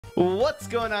What's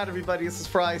going on, everybody? This is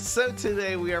Fry. So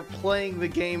today we are playing the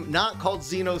game not called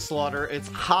Xenoslaughter, it's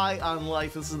High on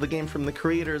Life. This is the game from the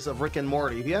creators of Rick and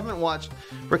Morty. If you haven't watched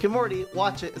Rick and Morty,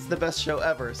 watch it. It's the best show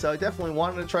ever. So I definitely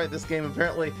wanted to try this game.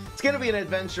 Apparently, it's going to be an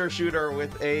adventure shooter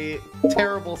with a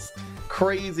terrible,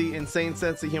 crazy, insane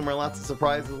sense of humor, lots of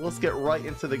surprises. Let's get right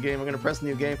into the game. I'm going to press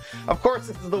new game. Of course,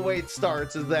 this is the way it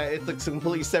starts, is that it's a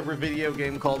completely separate video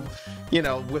game called, you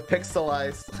know, with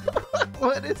pixelized.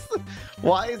 What is the,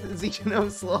 why is it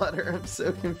Xenoslaughter? I'm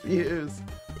so confused.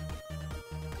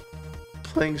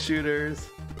 Playing shooters.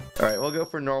 Alright, we'll go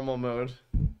for normal mode.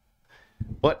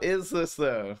 What is this,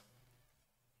 though?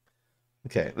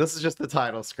 Okay, this is just the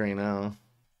title screen. Oh.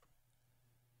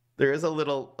 There is a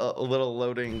little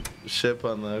loading ship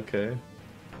on the, okay.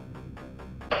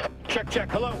 Check, check,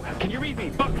 hello, can you read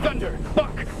me? Buck Thunder,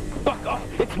 Buck, oh,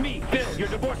 it's me, Phil, your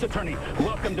divorce attorney.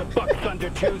 Welcome to Buck Thunder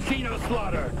 2,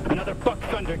 Xenoslaughter, another Buck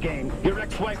Thunder game. Your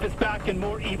ex-wife is back and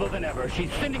more evil than ever.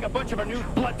 She's sending a bunch of her new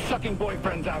blood-sucking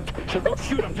boyfriends out. So go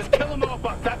shoot them, just kill them all,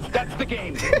 Buck, that's the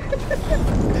game.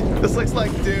 This looks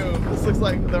like Doom. This looks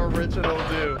like the original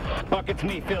Doom. Buck, it's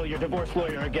me, Phil, your divorce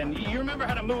lawyer again. You remember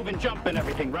how to move and jump and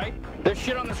everything, right? There's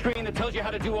shit on the screen that tells you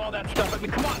how to do all that stuff. I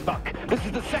mean, come on, Buck, this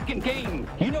is the second game.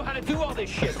 You know how to do all this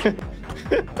shit.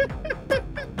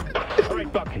 All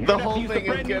right, Buck. The whole thing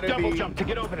is gonna double be jump to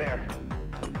get over there.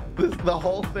 The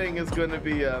whole thing is going to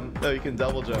be oh, you can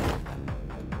double jump.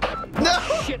 No!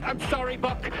 Shit, I'm sorry,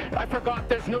 Buck. I forgot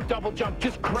there's no double jump,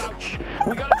 just crouch.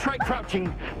 We gotta try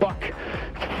crouching, Buck.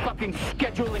 Fucking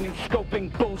scheduling and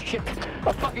scoping bullshit.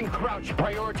 A fucking crouch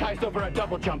prioritized over a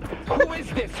double jump. Who is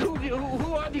this?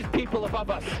 Who are these people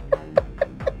above us?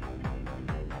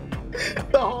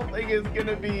 The whole thing is going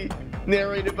to be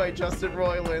narrated by Justin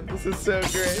Roiland. This is so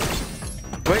great.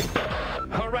 Wait.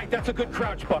 All right, that's a good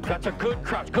crouch, Buck. That's a good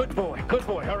crouch. Good boy. Good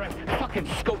boy. All right. Fucking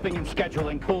scoping and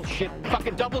scheduling bullshit.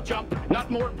 Fucking double jump. Not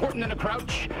more important than a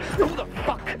crouch. Who the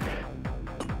fuck?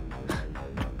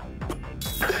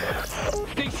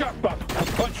 Stay sharp, Buck.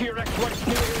 A bunch of your ex-wife's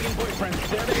new alien boyfriends.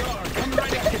 There they are. Come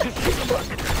right at you. Just shoot them, Buck.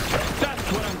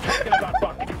 That's what I'm talking about,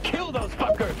 Buck. Kill those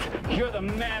fuckers. You're the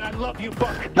man. I love you,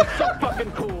 Buck. You're so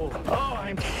fucking cool. Oh,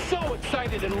 I'm so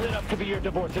excited and lit up to be your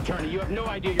divorce attorney. You have no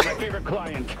idea. You're my favorite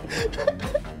client.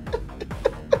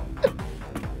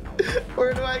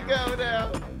 Where do I go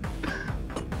now?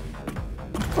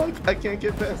 Fuck, I can't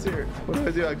get past here. What do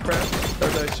I do? I crash? Or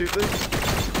do I shoot this?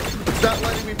 It's not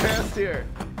letting me past here.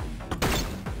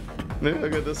 Maybe I'll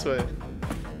go this way.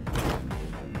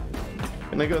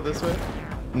 Can I go this way?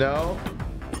 No.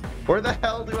 Where the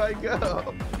hell do I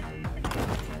go?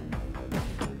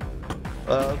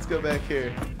 Let's go back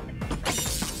here.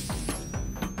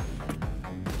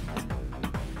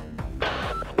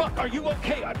 Buck, are you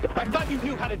okay? I thought you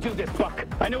knew how to do this, Buck.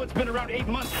 I know it's been around 8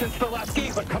 months since the last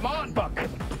game, but come on, Buck.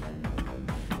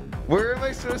 Where am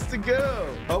I supposed to go?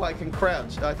 Oh, I can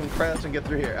crouch. I can crouch and get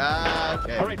through here. Ah,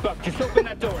 okay. All right, Buck, just open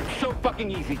that door. It's so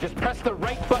fucking easy. Just press the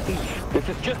right button. This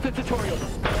is just a tutorial.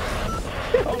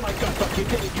 Oh my God, Buck, you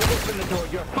did it. You opened the door.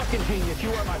 You're a fucking genius.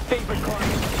 You are my favorite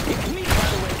client. It's me, by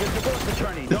the way, your divorce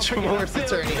attorney. The divorce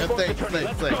attorney.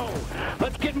 Let's go.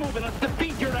 Let's get moving. Let's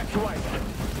defeat your ex-wife.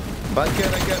 Why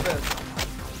can't I get this?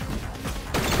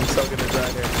 I'm so gonna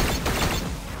die here.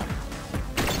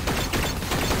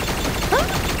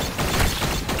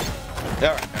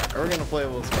 Alright, we're gonna play a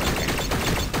little smart.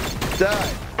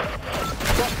 Die!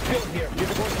 Buck, Phil here, your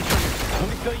divorce attorney. Let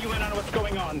me fill you in on what's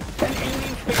going on. An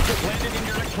alien spaceship landed in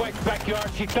your ex-wife's backyard.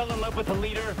 She fell in love with the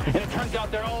leader, and it turns out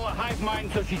they're all a hive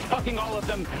mind, so she's fucking all of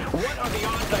them. What are the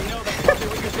odds? I know that's probably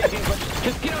what you're thinking, but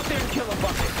just get out there and kill them,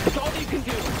 Buck. It's all you can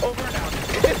do. Over and out.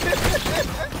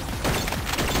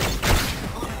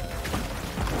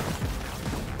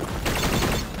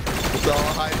 It's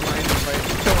all hive-minded, right?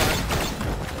 Come on.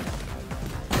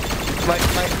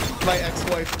 My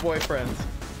ex-wife's boyfriend.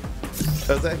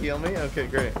 Does that heal me? Okay,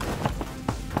 great.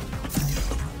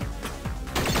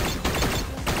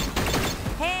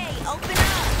 Hey, open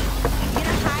up! You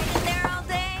gonna hide in there all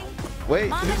day? Wait,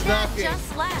 Mom who's and Dad knocking?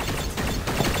 just left.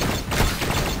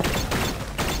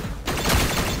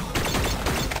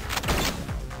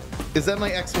 Is that my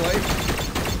ex-wife?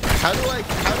 How do I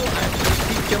just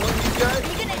keep killing these guys? Are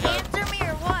you gonna answer me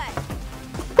or what?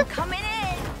 I'm coming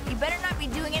in. You better not be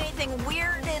doing anything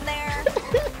weird in there.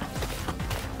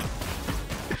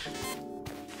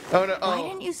 Oh no! Why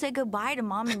didn't you say goodbye to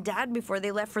Mom and Dad before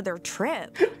they left for their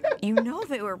trip? You know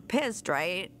they were pissed,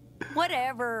 right?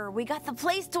 Whatever. We got the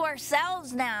place to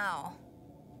ourselves now.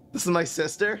 This is my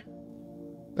sister?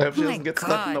 I hope she doesn't get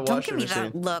stuck in the don't washing give me machine.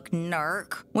 that look,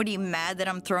 narc. What, are you mad that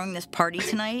I'm throwing this party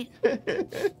tonight?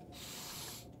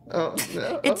 Oh,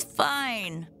 no. It's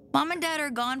fine. Mom and Dad are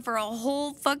gone for a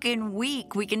whole fucking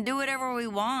week. We can do whatever we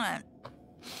want.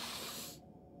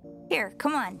 Here,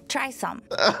 come on, try some.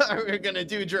 We're gonna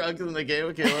do drugs in the game.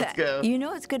 Okay, let's go. You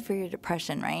know it's good for your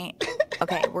depression, right?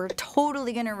 Okay, we're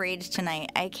totally gonna rage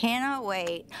tonight. I cannot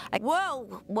wait.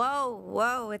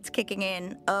 Whoa, it's kicking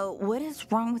in. What is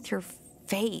wrong with your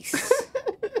face?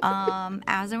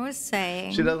 As I was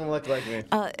saying... She doesn't look like me.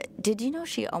 Did you know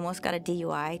she almost got a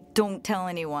DUI? Don't tell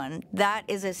anyone. That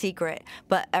is a secret,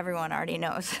 but everyone already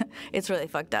knows. It's really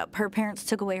fucked up. Her parents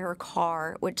took away her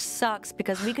car, which sucks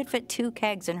because we could fit 2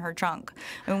 kegs in her trunk.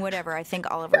 And whatever, I think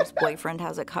Oliver's boyfriend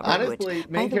has it covered. Honestly, which,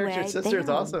 main by the character way, sister is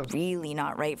they are awesome. Really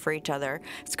not right for each other.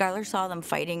 Skylar saw them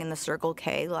fighting in the Circle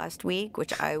K last week,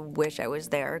 which I wish I was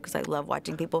there because I love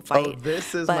watching people fight. Oh,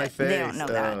 this is but my face. They don't know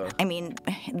that. I mean,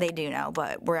 they do know,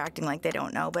 but we're acting like they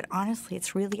don't know. But honestly,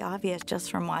 it's really obvious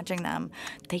just from watching them.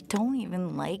 They don't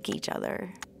even like each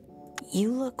other.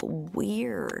 You look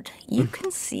weird. You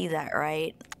can see that,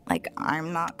 right? Like,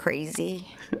 I'm not crazy.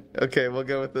 Okay, we'll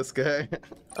go with this guy.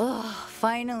 Ugh,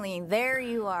 finally, there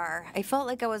you are. I felt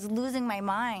like I was losing my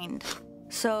mind.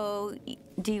 So,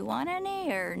 do you want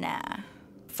any or nah?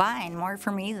 Fine, more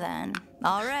for me then.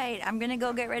 All right, I'm gonna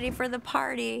go get ready for the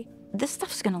party. This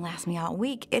stuff's gonna last me all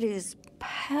week. It is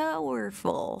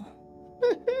powerful.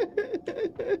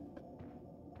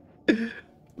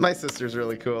 My sister's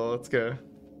really cool. Let's go.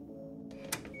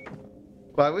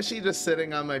 Why was she just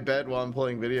sitting on my bed while I'm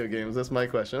playing video games? That's my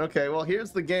question. Okay, well,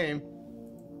 here's the game.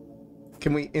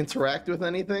 Can we interact with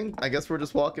anything? I guess we're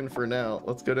just walking for now.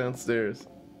 Let's go downstairs.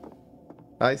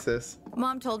 Hi, sis.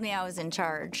 Mom told me I was in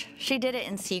charge. She did it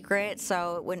in secret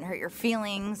so it wouldn't hurt your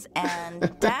feelings.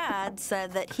 And Dad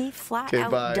said that he flat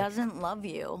out doesn't love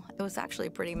you. It was actually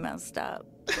pretty messed up.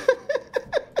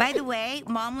 By the way,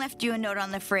 Mom left you a note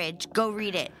on the fridge. Go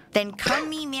read it. Then come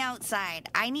meet me outside.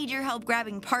 I need your help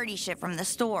grabbing party shit from the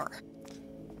store.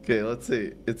 Okay, let's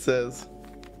see. It says,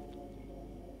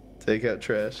 take out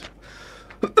trash.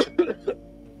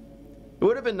 It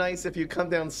would have been nice if you come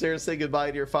downstairs, say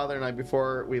goodbye to your father and I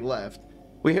before we left.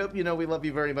 We hope you know we love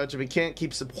you very much and we can't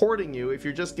keep supporting you if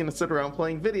you're just going to sit around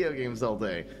playing video games all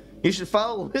day. You should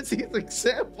follow Lizzie's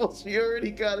example. She already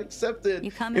got accepted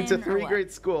into 3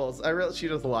 great schools. She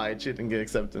just lied. She didn't get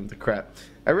accepted into crap.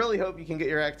 I really hope you can get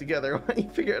your act together. Why don't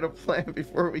you figure out a plan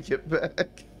before we get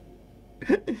back?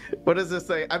 What does this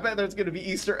say? I bet there's going to be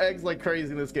Easter eggs like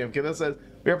crazy in this game. Okay, this says,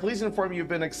 we are pleased to inform you've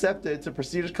been accepted to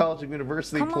prestigious college and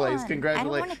university place.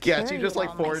 Congratulations. Yeah, she just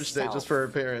like forged it just for her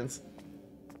parents.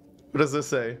 What does this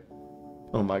say?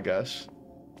 Oh my gosh.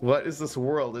 What is this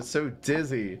world? It's so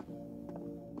dizzy.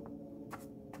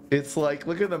 It's like,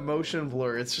 look at the motion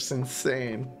blur. It's just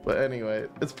insane. But anyway,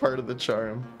 it's part of the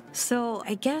charm. So,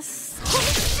 I guess... Holy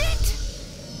shit!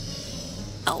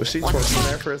 Oh, was she twerking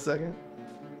there for a second?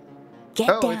 Get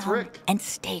down it's Rick. And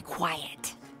stay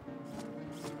quiet.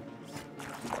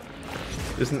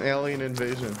 There's an alien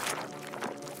invasion.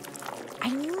 I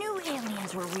knew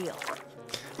aliens were real.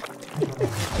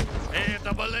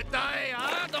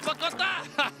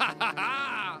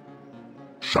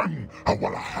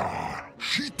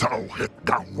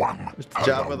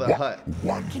 Jabba the Hutt.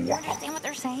 Can you understand what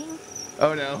they're saying?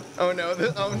 Oh no. Oh no.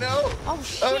 Oh no. Oh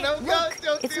shit. Oh no, Look, God,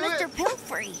 don't it's do Mr. it.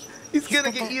 Pilfrey. He's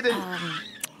gonna get eaten.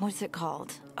 What's it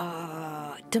called?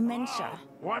 Dementia.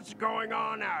 What's going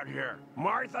on out here?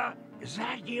 Martha, is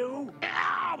that you?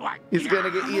 Oh my He's gonna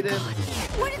get eaten.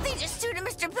 What did they just do to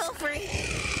Mr. Pilfrey?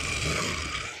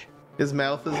 His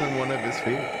mouth is in one of his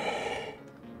feet.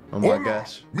 Oh my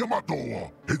gosh. What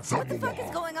the fuck is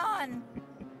going on?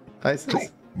 Hi,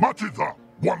 sis. I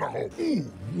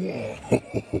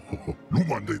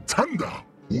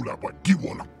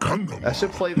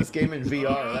should play this game in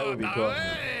VR. That would be cool.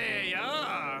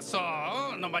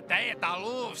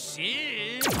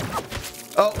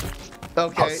 Oh,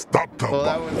 okay. Well,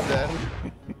 that one's dead.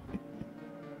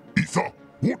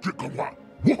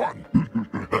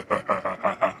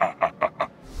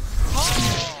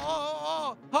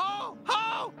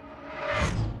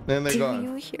 And they're gone. Do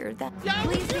you hear that?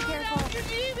 Please be careful.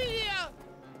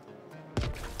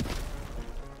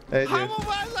 Hey, dude.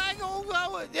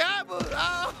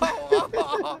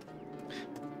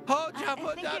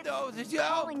 He's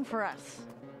calling for us.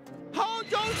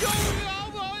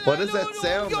 What is that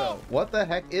sound, though? What the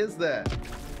heck is that?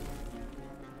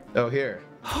 Oh, here.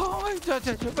 Oh,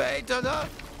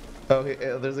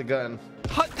 there's a gun.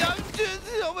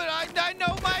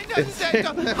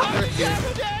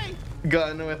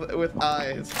 Gun with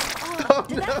eyes. Oh,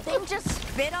 did that thing just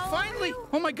spit all Finally! over you?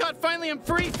 Oh my god, finally I'm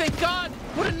free, thank god!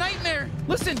 What a nightmare!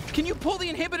 Listen, can you pull the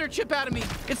inhibitor chip out of me?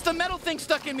 It's the metal thing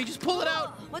stuck in me, just pull it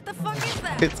out! What the fuck is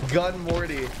that? It's Gun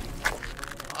Morty.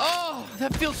 Oh!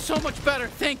 that feels so much better.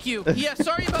 Thank you. Yeah,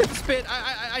 sorry about the spit.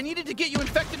 I needed to get you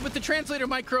infected with the translator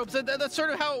microbes. That's sort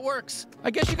of how it works.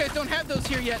 I guess you guys don't have those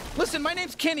here yet. Listen, my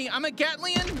name's Kenny. I'm a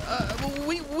Gatlian.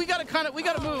 We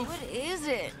gotta move. What is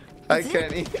it? Hi,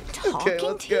 Kenny. Okay,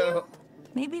 let's go.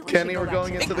 Maybe we Kenny, should go we're back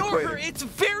going to into the Ignore her. equator. It's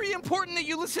very important that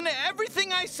you listen to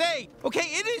everything I say. Okay,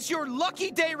 it is your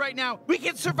lucky day right now. We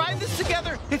can survive this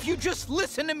together if you just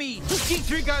listen to me. Those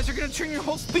G3 guys are gonna turn your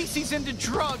whole species into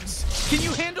drugs. Can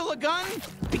you handle a gun?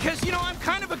 Because, you know, I'm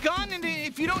kind of a gun, and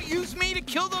if you don't use me to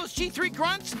kill those G3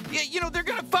 grunts, you know, they're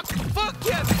gonna fuck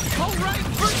yes. All right,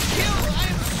 first kill. I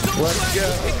am so glad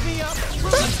you picked me up.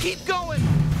 Let's keep going.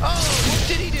 Oh, what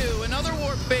did he do? Another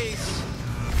warp base.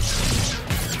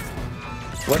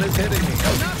 What is hitting me?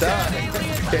 Oh, Not bad,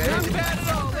 alien. Okay. Not bad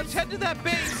at all. Let's head to that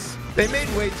base. They made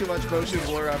way too much motion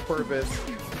blur on purpose.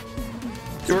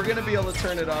 We're gonna be able to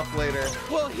turn it off later.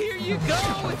 Well, here you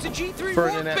go. It's a G3 For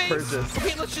an warp in-app base. purchase.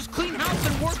 Okay, let's just clean house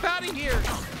and warp out of here.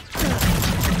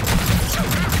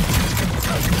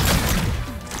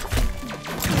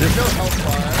 There's no health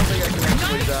bar. I don't think I can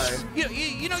actually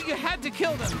die. You know, you had to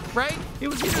kill them, right? It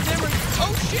was either them or...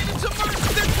 Oh, shit, it's a merc.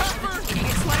 They're tougher.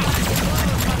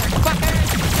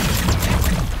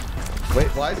 Wait,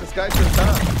 why is this guy so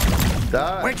tough?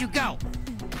 Die. Where'd you go?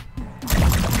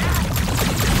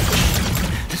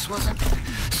 This wasn't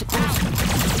supposed to...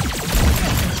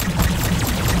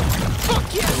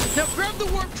 Fuck yeah! Now grab the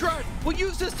warp drive. We'll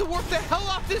use this to warp the hell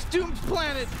off this doomed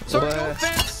planet. Sorry, no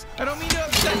offense. I don't mean to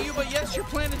upset you, but yes, your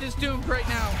planet is doomed right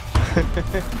now.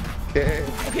 Okay.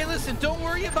 Okay, listen, don't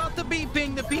worry about the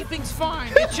beeping. The beeping's fine.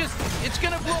 It's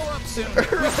gonna blow up soon. We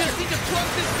just need to plug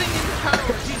this thing into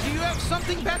power. Do you have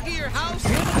something back at your house? Do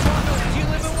you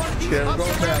live in one of these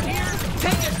hubs around here?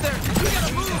 Take us there. We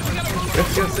gotta move.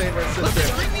 Let's go save our sister.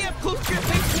 Listen, bring me up close to your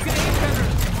face so we can aim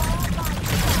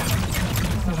better.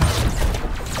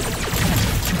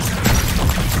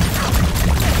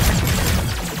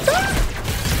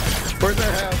 Where's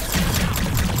our house?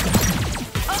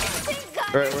 Oh, thank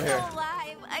God All right, I'm we're here. still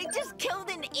alive. I just killed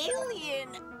an alien.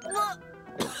 Look,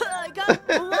 I got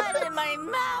blood in my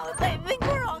mouth. I think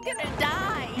we're all gonna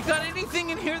die. You got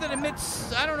anything in here that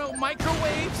emits, I don't know,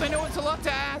 microwaves? I know it's a lot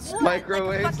to ask. What?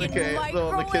 Microwaves? Like a Okay, fucking so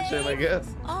in the kitchen, I microwave?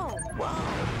 guess. Oh, wow.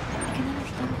 I can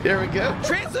understand. Here we go.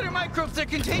 Translator microbes, they're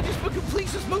contagious, but can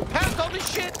please just move past all this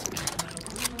shit?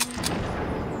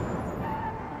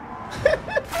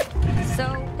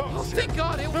 So, Oh, thank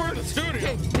God, it worked.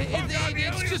 Okay,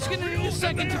 it's just gonna need a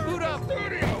second to boot up.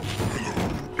 oh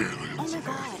my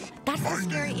God, that's the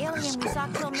scary alien we saw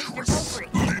kill Mr. Popery.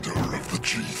 Leader of the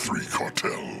G3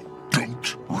 cartel.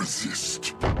 Don't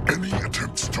resist. Any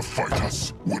attempts to fight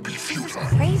us would be futile.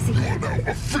 Crazy. You are now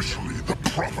officially the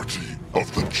property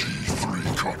of the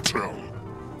G3 cartel.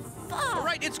 All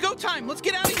right, it's go time. Let's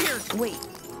get out of here. Wait,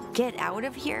 get out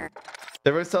of here?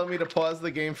 Everyone's telling me to pause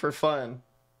the game for fun.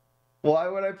 Why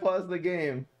would I pause the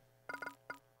game?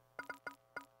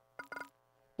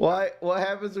 Why? What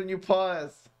happens when you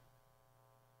pause?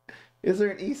 Is there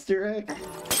an Easter egg?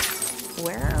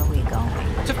 Where are we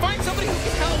going? To find somebody who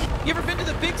can help. You ever been to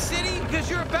the big city? Because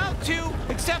you're about to,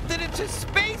 except that it's a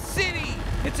space city.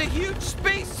 It's a huge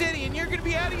space city, and you're going to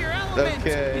be out of your element.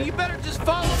 Okay. And you better just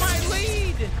follow my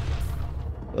lead.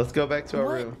 Let's go back to our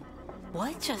What? room.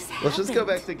 What just happened? Let's just go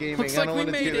back to gaming. Looks I like don't we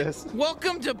want to made do it. this.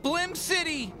 Welcome to Blim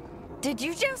City. Did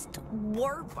you just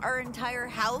warp our entire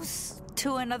house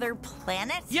to another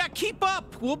planet? Yeah, keep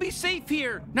up. We'll be safe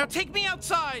here. Now take me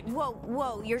outside.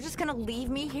 Whoa, you're just gonna leave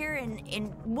me here in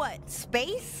what,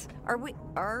 space? Are we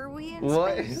in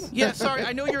What? space? Yeah, sorry,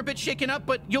 I know you're a bit shaken up,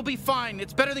 but you'll be fine.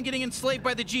 It's better than getting enslaved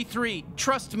by the G3.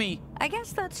 Trust me. I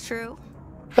guess that's true.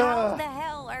 How the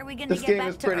hell are we gonna This get game back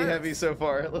is to pretty Earth? heavy so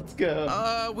far. Let's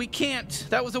go. We can't.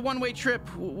 That was a one-way trip.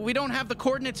 We don't have the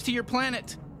coordinates to your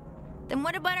planet. Then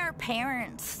what about our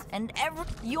parents? And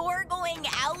you're going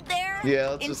out there? Yeah,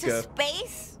 let's into just go.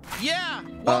 space? Yeah,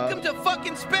 welcome to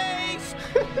fucking space.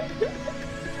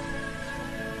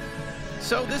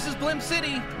 So this is Blim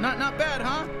City. Not bad,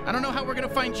 huh? I don't know how we're gonna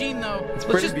find Gene though. It's Let's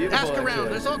pretty just beautiful, ask around. actually.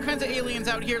 There's all kinds of aliens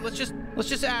out here. Let's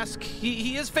just ask.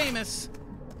 He is famous.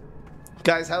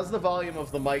 Guys, how's the volume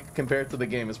of the mic compared to the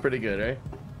game? It's pretty good, right?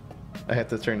 I had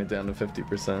to turn it down to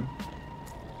 50%.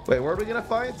 Wait, where are we gonna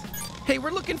find? Hey, we're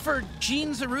looking for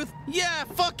Gene Zaruth. Yeah,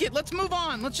 fuck it. Let's move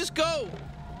on. Let's just go.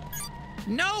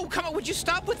 No, come on. Would you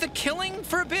stop with the killing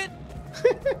for a bit?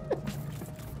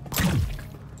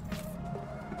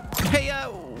 Hey,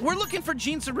 we're looking for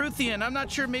Gene Zaruthian. I'm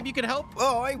not sure. Maybe you could help?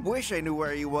 Oh, I wish I knew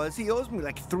where he was. He owes me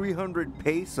like 300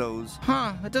 pesos.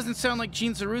 Huh, that doesn't sound like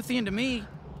Gene Zaruthian to me.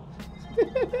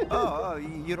 Oh,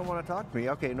 you don't want to talk to me?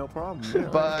 Okay, no problem.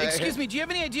 Bye. Excuse me, do you have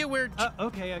any idea where...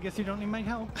 Okay, I guess you don't need my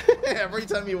help. Every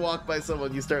time you walk by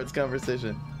someone, you start this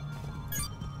conversation.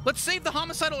 Let's save the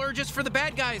homicidal urges for the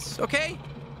bad guys, okay?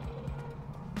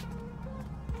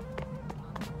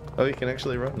 Oh, you can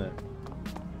actually run that.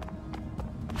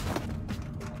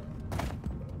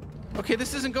 Okay,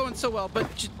 this isn't going so well,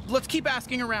 but let's keep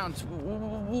asking around.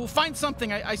 We'll find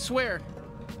something, I swear.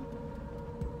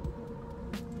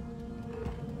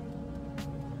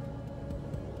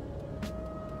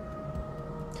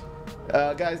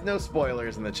 Guys, no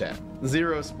spoilers in the chat.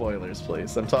 0 spoilers,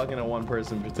 please. I'm talking to one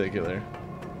person in particular.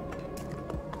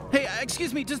 Hey,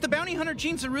 excuse me, does the bounty hunter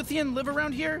Gene Zaruthian live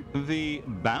around here? The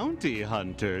bounty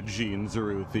hunter Gene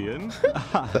Zaruthian?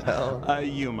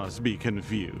 You must be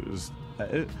confused.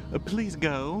 Please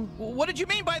go. What did you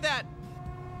mean by that?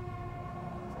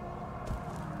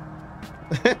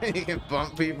 You can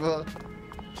bump people.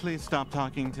 Please stop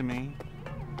talking to me.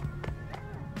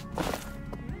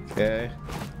 Okay.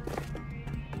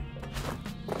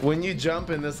 When you jump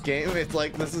in this game, it's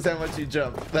like, this is how much you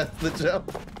jump. That's the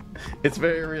jump. It's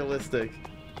very realistic.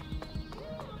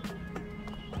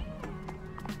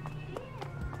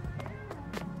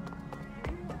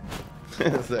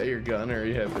 Is that your gun, or are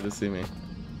you happy to see me? Do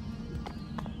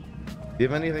you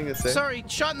have anything to say? Sorry,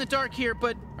 shot in the dark here,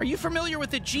 but are you familiar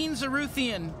with the Gene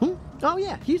Zaruthian? Oh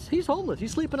yeah, he's homeless.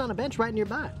 He's sleeping on a bench right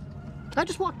nearby. I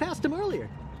just walked past him earlier.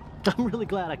 I'm really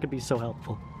glad I could be so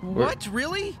helpful. What?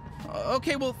 Really?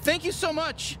 Okay, well, thank you so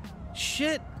much.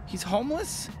 Shit, he's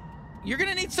homeless? You're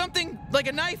gonna need something like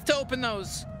a knife to open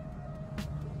those.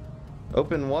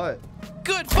 Open what?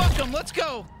 Good, fuck him, let's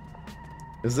go.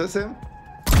 Is this him?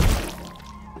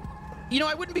 You know,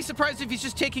 I wouldn't be surprised if he's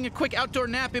just taking a quick outdoor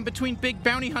nap in between big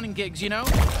bounty hunting gigs, you know?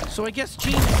 So I guess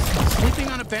Gene's sleeping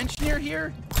on a bench near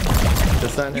here?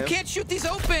 That's not him? You can't shoot these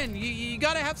open. You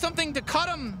gotta have something to cut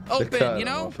them open, you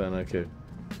know? Open, okay.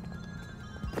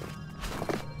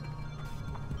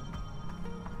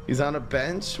 He's on a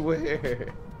bench?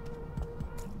 Where?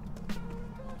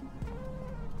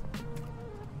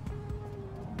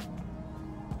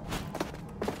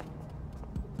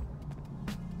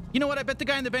 You know what? I bet the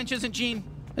guy on the bench isn't Gene.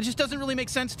 It just doesn't really make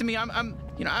sense to me.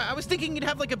 I was thinking you'd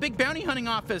have like a big bounty hunting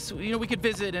office, you know, we could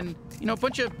visit, and, you know, a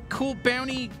bunch of cool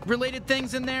bounty-related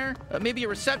things in there. Maybe a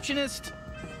receptionist.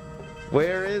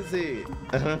 Where is he?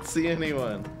 I don't see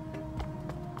anyone.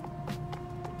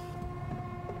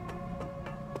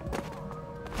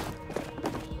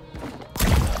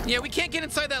 Yeah, we can't get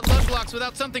inside that lug box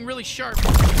without something really sharp.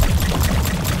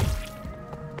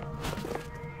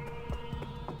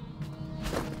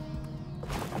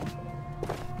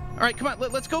 All right, come on,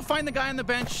 let's go find the guy on the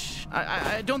bench.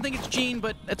 I don't think it's Gene,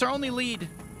 but it's our only lead.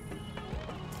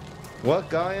 What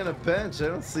guy on a bench? I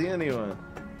don't see anyone.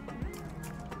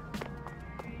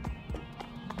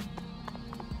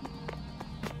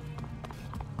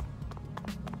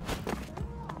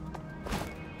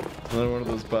 Another one of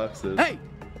those boxes. Hey,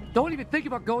 don't even think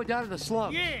about going down to the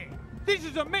slum. Yeah, this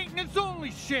is a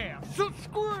maintenance-only shaft, so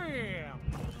scram!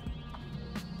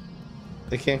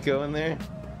 They can't go in there?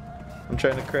 I'm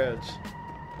trying to crouch.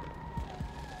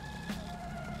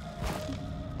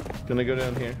 Gonna go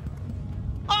down here.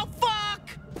 Oh, fuck!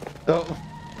 Oh,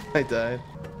 I died.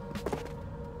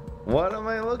 What am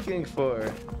I looking for?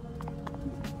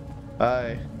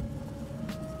 Hi.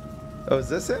 Oh, is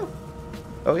this him?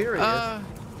 Oh, here he is.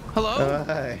 Hello?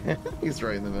 Hi. He's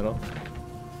right in the middle.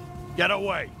 Get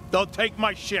away. Don't take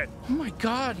my shit. Oh my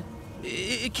god.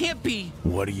 It can't be.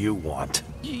 What do you want?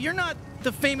 You're not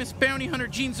the famous bounty hunter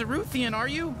Gene Zaruthian, are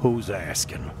you? Who's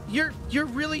asking? You're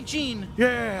really Gene.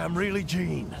 Yeah, I'm really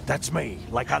Gene. That's me,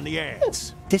 like on the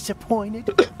ads. Disappointed?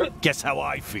 Guess how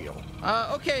I feel.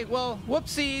 Okay, well,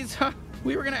 whoopsies.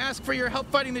 We were gonna ask for your help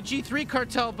fighting the G3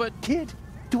 cartel, but... Kid,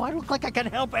 do I look like I can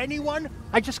help anyone?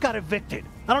 I just got evicted.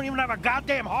 I don't even have a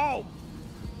goddamn home.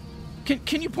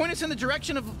 Can you point us in the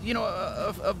direction of, you know,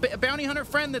 a bounty hunter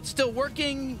friend that's still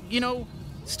working, you know,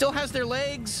 still has their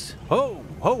legs? Ho,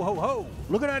 ho, ho, ho.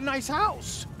 Look at that nice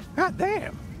house. God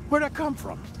damn. Where'd that come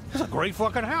from? It's a great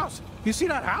fucking house. You see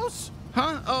that house?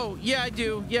 Huh? Oh, yeah, I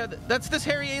do. Yeah, that's this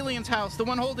hairy alien's house, the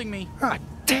one holding me. God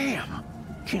damn.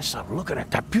 Can't stop looking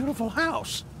at that beautiful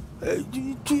house.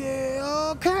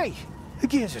 Yeah, okay. The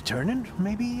gears are turning.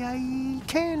 Maybe I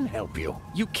can help you.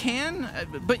 You can?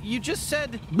 But you just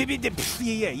said...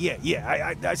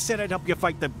 Yeah. I said I'd help you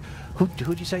fight the...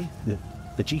 Who'd you say?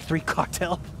 The G3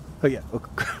 cartel? Oh, yeah. Oh,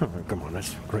 come on,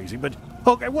 that's crazy, but...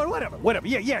 Okay, well, whatever.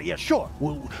 Yeah, sure.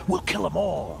 We'll kill them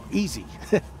all. Easy.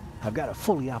 I've got a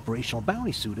fully operational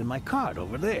bounty suit in my cart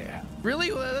over there.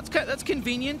 Really? Well, that's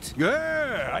convenient.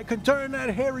 Yeah, I can turn that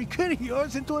hairy kid of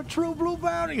yours into a true blue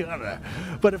bounty hunter.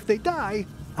 But if they die,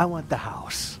 I want the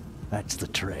house. That's the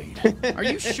trade. Are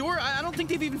you sure? I don't think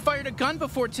they've even fired a gun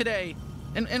before today.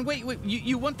 And wait,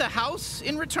 you want the house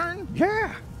in return?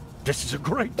 Yeah. This is a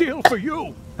great deal for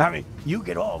you. I mean, you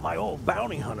get all my old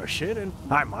bounty hunter shit, and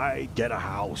I might get a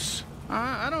house.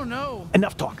 I don't know.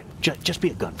 Enough talking. Just be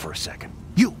a gun for a second.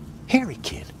 You, hairy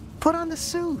kid, put on the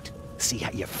suit. See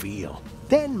how you feel.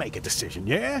 Then make a decision,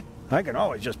 yeah? I can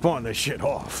always just pawn this shit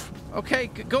off. Okay,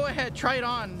 go ahead. Try it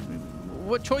on.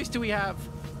 What choice do we have?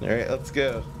 All right, let's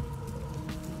go.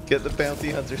 Get the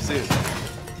bounty hunter suit.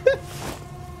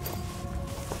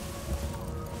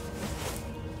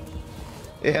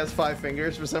 It has 5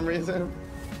 fingers for some reason.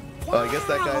 Oh, I guess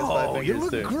that guy has 5 fingers you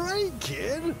look too. great,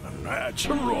 kid.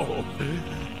 Natural.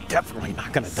 Definitely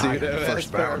not gonna die in the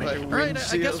first bounty. All right,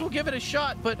 I guess we'll give it a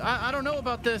shot, but I don't know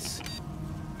about this.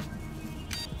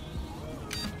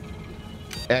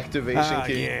 Activation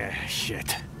key. Yeah,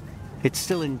 shit. It's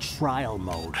still in trial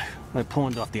mode. I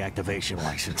pawned off the activation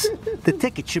license. The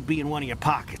ticket should be in one of your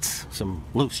pockets. Some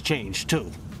loose change,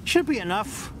 too. Should be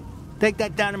enough. Take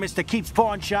that down to Mr. Keep's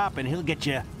pawn shop, and he'll get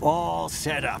you all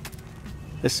set up.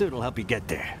 The suit will help you get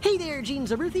there. Hey there, Gene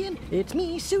Zaruthian. It's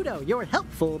me, Pseudo, your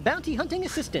helpful bounty hunting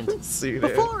assistant. Pseudo.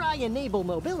 Before I enable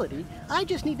mobility, I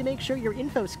just need to make sure your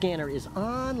info scanner is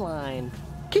online.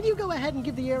 Can you go ahead and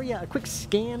give the area a quick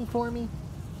scan for me?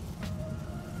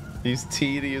 Use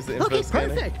T to use the info scanner.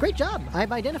 Okay, perfect. Great job.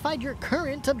 I've identified your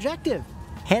current objective.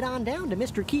 Head on down to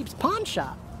Mr. Keep's pawn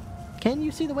shop. Can you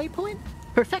see the waypoint?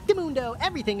 Perfectamundo,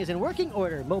 everything is in working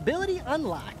order. Mobility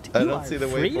unlocked. I don't see the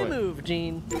waypoint. Free to move,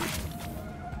 Gene.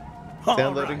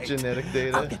 Downloading genetic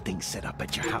data. I'll get things set up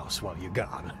at your house while you're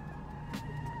gone.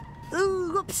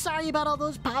 Ooh, oops, sorry about all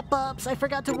those pop-ups. I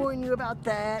forgot to warn you about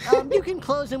that. You can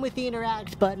close them with the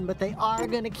interact button, but they are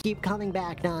going to keep coming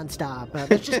back nonstop.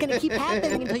 It's just going to keep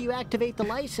happening until you activate the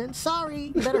license.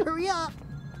 Sorry, you better hurry up.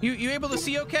 You able to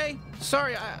see okay?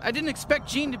 Sorry, I didn't expect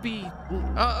Gene to be...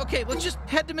 okay, let's just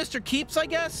head to Mr. Keep's, I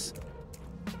guess?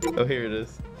 Oh, here it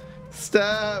is.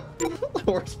 Stop!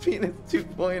 Horse penis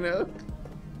 2.0.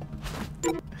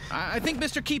 I think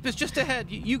Mr. Keep is just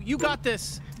ahead. You got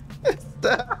this.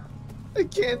 Stop! I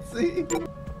can't see.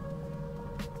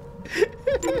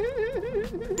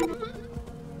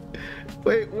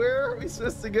 Wait, where are we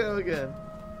supposed to go again?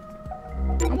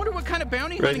 I wonder what kind of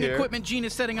bounty hunting equipment Gene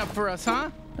is setting up for us, huh?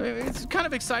 It's kind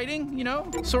of exciting, you know?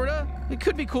 Sorta. It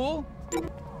could be cool.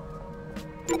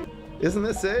 Isn't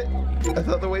this it? I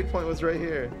thought the waypoint was right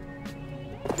here.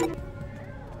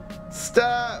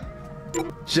 Stop!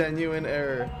 Genuine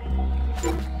error.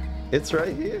 It's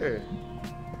right here.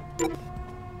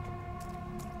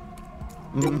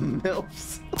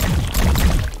 MILFs.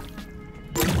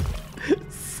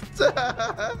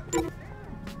 Stop!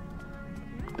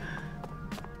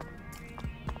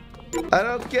 I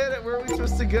don't get it. Where are we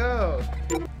supposed to go?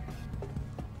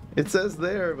 It says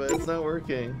there, but it's not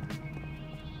working.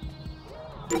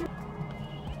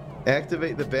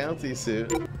 Activate the bounty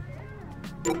suit.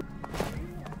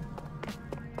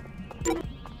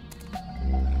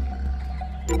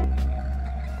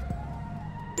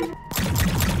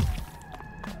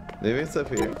 Maybe it's up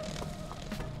here.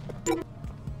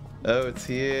 Oh, it's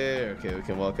here. Okay, we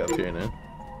can walk up here now.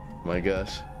 My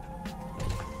gosh.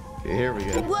 Okay, here we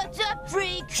go. What's up,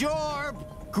 freak? Jorb!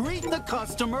 Greet the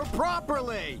customer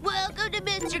properly! Welcome to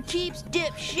Mr. Keep's,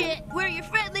 dipshit. We're your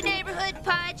friendly neighborhood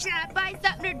pawn shop. Buy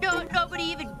something or don't, nobody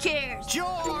even cares.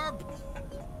 Jorb!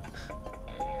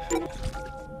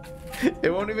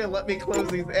 It won't even let me close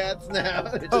these ads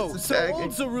now. Oh, so old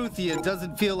Zaruthian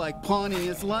doesn't feel like pawning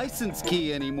his license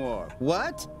key anymore.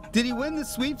 What? Did he win the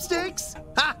sweepstakes?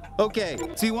 Ha! Okay,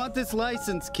 so you want this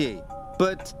license key.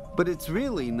 But it's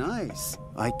really nice.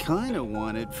 I kinda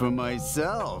want it for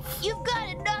myself. You've got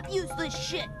enough useless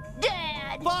shit,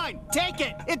 Dad! Fine, take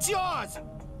it! It's yours!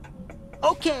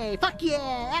 Okay, fuck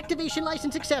yeah! Activation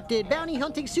license accepted. Bounty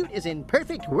hunting suit is in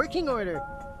perfect working order.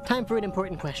 Time for an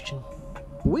important question.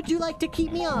 Would you like to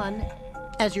keep me on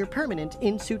as your permanent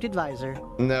in-suit advisor?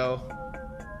 No.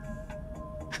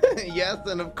 Yes,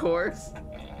 and of course.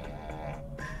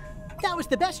 That was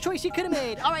the best choice you could have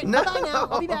made. All right, No. bye-bye now.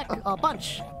 I'll be back a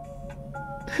bunch.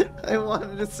 I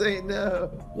wanted to say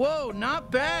no. Whoa,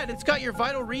 not bad. It's got your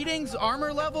vital readings,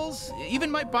 armor levels,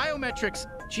 even my biometrics.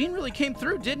 Gene really came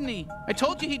through, didn't he? I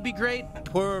told you he'd be great.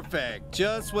 Perfect.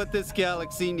 Just what this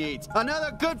galaxy needs.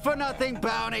 Another good-for-nothing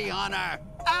bounty hunter.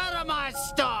 Out of my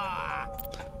store!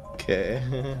 Okay.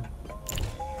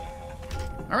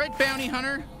 All right, bounty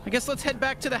hunter. I guess let's head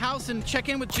back to the house and check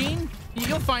in with Gene.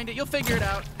 You'll find it. You'll figure it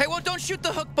out. Hey, well, don't shoot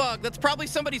the hook bug. That's probably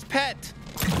somebody's pet.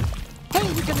 Hey,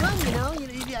 you can run, you know.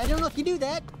 I don't know if you do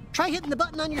that. Try hitting the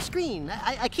button on your screen.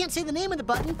 I can't say the name of the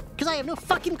button because I have no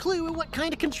fucking clue what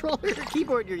kind of controller or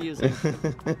keyboard you're using.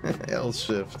 L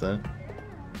shift, huh?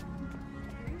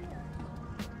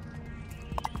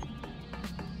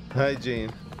 Hi,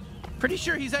 Gene. Pretty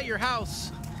sure he's at your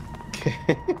house.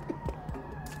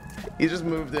 You just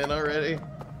moved in already?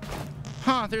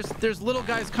 Huh, there's little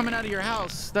guys coming out of your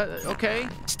house. Okay.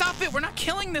 Stop it, we're not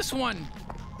killing this one.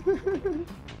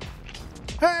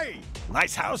 Hey,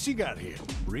 nice house you got here.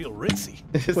 Real ritzy.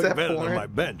 Is Way that better porn? than my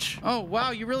bench. Oh,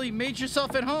 wow, you really made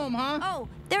yourself at home, huh? Oh,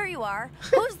 there you are.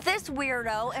 Who's this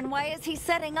weirdo, and why is he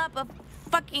setting up a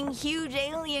fucking huge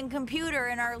alien computer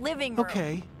in our living room?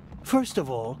 Okay, first of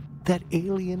all, that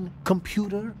alien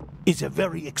computer is a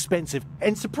very expensive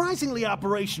and surprisingly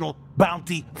operational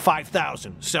Bounty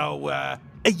 5000. So,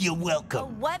 you're welcome. A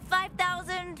what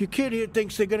 5,000? Your kid here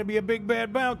thinks they're gonna be a big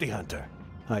bad bounty hunter.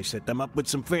 I set them up with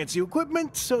some fancy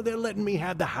equipment, so they're letting me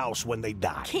have the house when they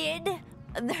die. Kid?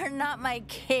 They're not my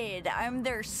kid. I'm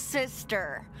their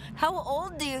sister. How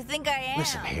old do you think I am?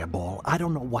 Listen, Hairball, I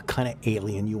don't know what kind of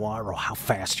alien you are or how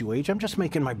fast you age. I'm just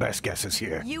making my best guesses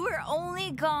here. You were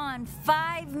only gone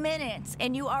 5 minutes,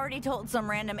 and you already told some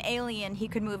random alien he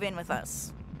could move in with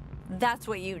us. That's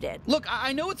what you did. Look,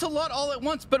 I know it's a lot all at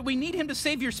once, but we need him to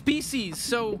save your species,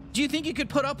 so do you think you could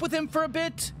put up with him for a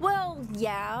bit? Well,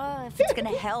 yeah, if it's gonna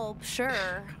help,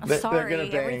 sure. They're Sorry, gonna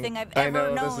bang. everything I've I ever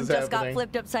know, this known is just got happening.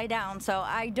 flipped upside down, so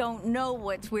I don't know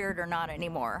what's weird or not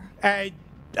anymore. I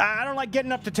don't like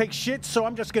getting up to take shit, so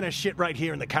I'm just gonna shit right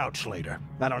here in the couch later.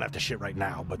 I don't have to shit right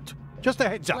now, but just a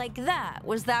heads up. Like that.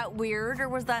 Was that weird or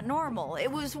was that normal? It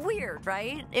was weird,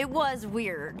 right? It was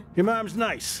weird. Your mom's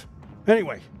nice.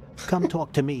 Anyway, come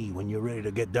talk to me when you're ready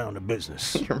to get down to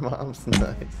business. Your mom's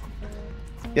nice.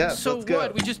 Yeah, so let's go.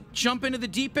 what, we just jump into the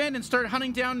deep end and start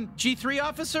hunting down G3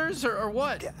 officers, or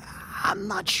what? I'm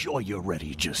not sure you're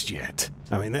ready just yet.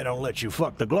 I mean, they don't let you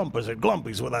fuck the Glumpers at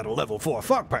Glumpies without a level 4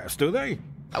 fuck pass, do they?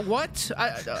 What?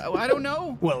 I don't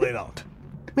know. Well, they don't.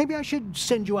 Maybe I should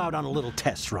send you out on a little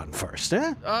test run first,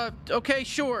 huh? Okay,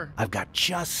 sure. I've got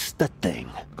just the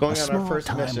thing. Going a on our first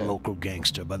small-time mission. local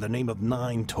gangster by the name of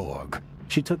Nine Torg.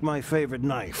 She took my favorite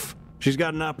knife. She's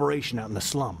got an operation out in the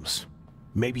slums.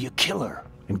 Maybe you kill her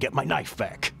and get my knife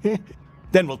back.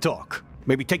 Then we'll talk.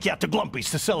 Maybe take you out to Glumpies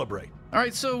to celebrate. All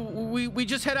right, so we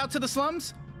just head out to the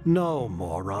slums? No,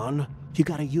 moron. You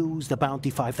gotta use the Bounty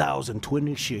 5000 to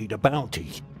initiate a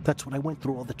bounty. That's what I went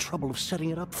through all the trouble of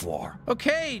setting it up for.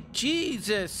 Okay,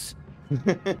 Jesus.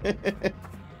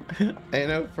 I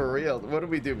know, for real. What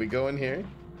do? We go in here?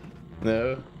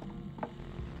 No.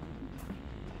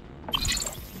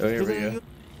 Oh, here we go.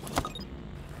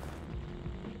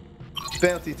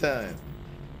 Bounty time.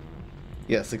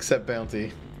 Yes, accept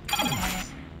bounty.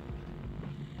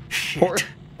 Shit.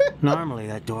 Normally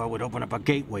that door would open up a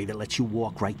gateway that lets you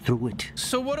walk right through it.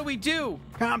 So what do we do?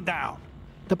 Calm down.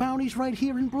 The bounty's right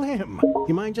here in Blim.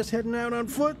 You mind just heading out on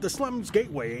foot? The slums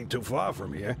gateway ain't too far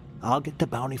from here. I'll get the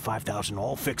Bounty 5000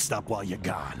 all fixed up while you're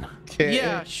gone. Okay.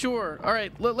 Yeah, sure. All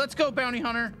right, let's go, bounty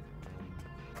hunter.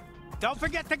 Don't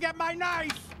forget to get my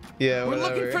knife! Yeah, We're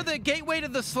whatever. looking for the gateway to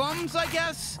the slums, I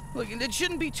guess? Look, it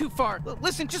shouldn't be too far.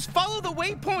 Listen, just follow the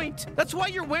waypoint. That's why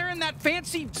you're wearing that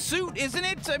fancy suit, isn't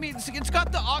it? I mean, it's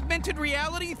got the augmented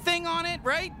reality thing on it,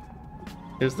 right?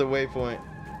 Here's the waypoint.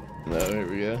 No, here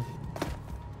we go.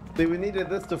 See, we needed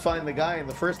this to find the guy in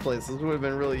the first place. This would have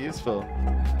been really useful.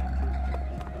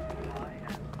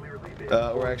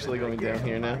 We're actually going down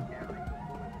here now.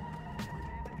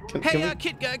 Hey,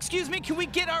 kid, excuse me, can we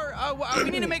get our, we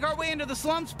need to make our way into the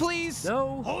slums, please?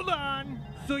 No. Hold on.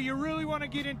 So you really want to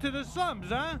get into the slums,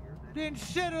 huh? Then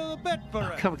settle a bet for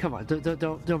us. Come on,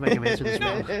 don't make him answer this.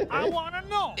 No, I want to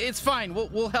know. It's fine,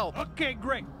 we'll help. Okay,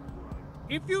 great.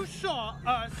 If you saw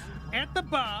us at the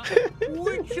bar,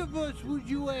 which of us would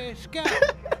you ask out?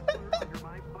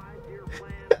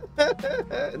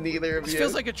 Neither of This you.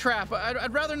 feels like a trap.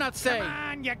 I'd rather not say. Come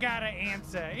on, you gotta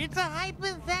answer. It's a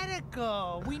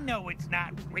hypothetical. We know it's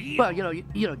not real. Well, you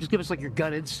know, just give us like your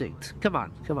gut instinct. Come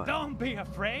on. Don't be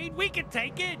afraid. We can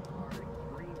take it.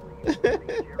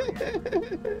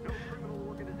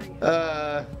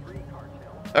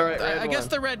 All right, I guess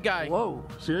the red guy. Whoa,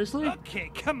 seriously?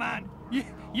 Okay, come on.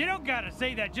 You don't gotta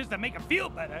say that just to make him feel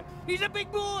better. He's a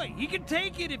big boy. He can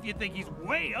take it if you think he's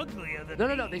way uglier than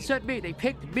me. No. They said me. They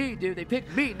picked me, dude. They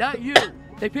picked me, not you.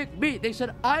 They picked me. They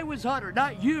said I was Hunter,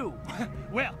 not you.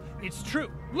 Well, it's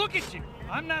true. Look at you.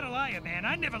 I'm not a liar, man.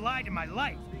 I never lied in my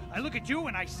life. I look at you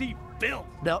and I see filth.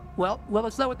 No, well,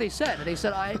 that's not what they said. They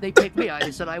said they picked me.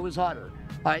 They said I was hotter.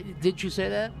 Didn't you say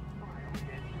that?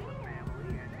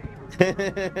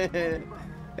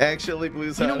 Actually,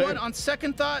 blue's hotter. hotter. You know what? On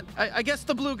second thought, I guess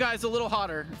the blue guy's a little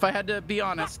hotter, if I had to be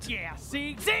honest. Fuck yeah,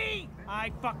 see?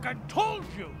 I fucking told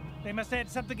you! They must have had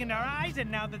something in their eyes,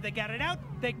 and now that they got it out,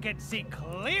 they can see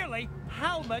clearly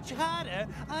how much hotter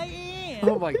I am.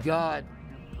 Oh my god.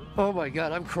 Oh my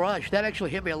god, I'm crushed. That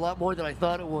actually hit me a lot more than I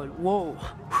thought it would. Whoa.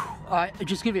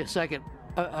 Just give me a second.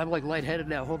 I'm like lightheaded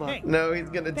now. Hold on. Hey, no, he's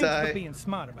gonna die. Thanks for being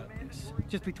smart about this.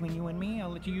 Just between you and me, I'll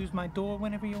let you use my door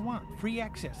whenever you want. Free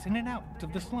access in and out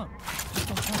of the slum. Just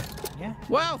don't try it, yeah?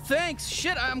 Wow, thanks.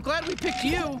 Shit, I'm glad we picked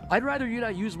you. I'd rather you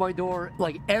not use my door,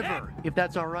 like, ever, if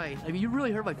that's all right. I mean, you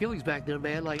really hurt my feelings back then,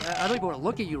 man. Like, I don't even want to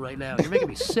look at you right now. You're making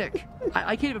me sick.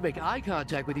 I can't even make eye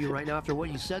contact with you right now after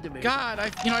what you said to me. God,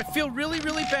 I feel really,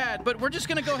 really bad, but we're just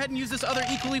gonna go ahead and use this other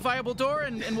equally viable door,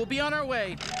 and we'll be on our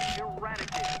way.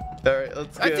 All right,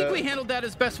 let's go. I think we handled that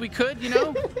as best we could, you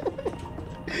know?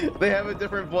 They have a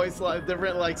different voice line,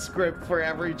 different like script for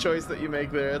every choice that you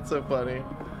make there. It's so funny.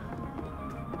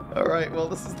 All right, well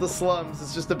this is the slums.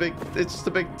 It's just a big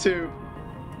tube.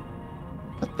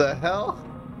 What the hell?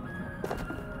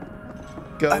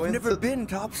 I've never been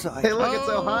topside. Hey, look, it's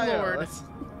Ohio. Lord.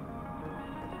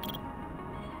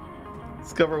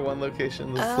 Let's cover one location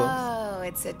in the slums. Oh,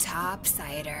 it's a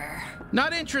topsider.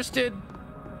 Not interested.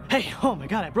 Hey, oh my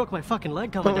god, I broke my fucking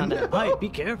leg coming down that pipe. Be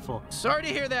careful. Sorry to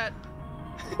hear that.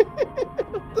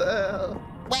 What the hell?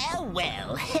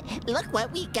 Well, look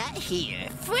what we got here.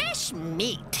 Fresh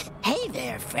meat. Hey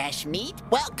there, fresh meat.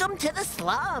 Welcome to the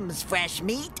slums, fresh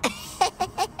meat.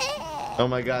 Oh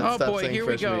my god, oh stop boy, saying here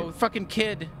we fresh go. meat. Fucking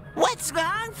kid. What's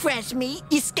wrong, fresh meat?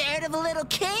 You scared of a little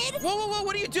kid? Whoa,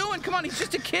 what are you doing? Come on, he's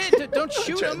just a kid. Don't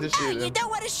shoot him. You don't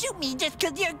want to shoot me just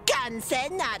because your gun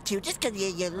said not to, just because you're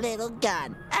your little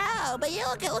gun. Oh, but you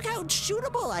look how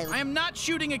shootable I look. I am not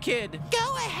shooting a kid.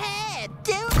 Go ahead,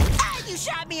 dude. You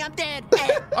shot me, I'm dead.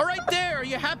 All right there, are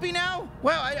you happy now?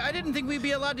 Wow, I didn't think we'd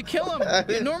be allowed to kill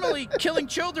him. Normally, killing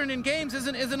children in games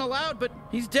isn't allowed, but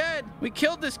he's dead. We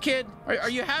killed this kid. Are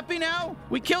you happy now?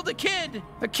 We killed a kid.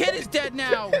 A kid is dead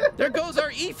now. There goes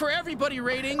our E for everybody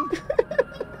rating.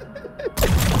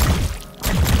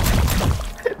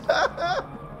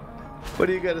 What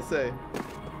do you gotta say?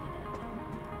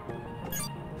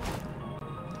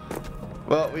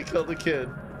 Well, we killed a kid.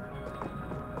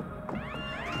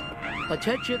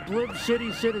 Attention, Blim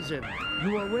City citizen.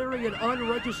 You are wearing an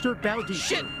unregistered bounty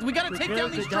Shit, suit. we gotta take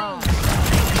down these drones.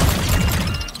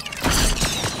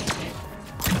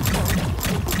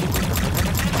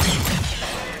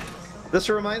 This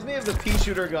reminds me of the pea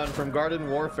shooter gun from Garden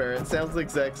Warfare. It sounds the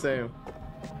exact same.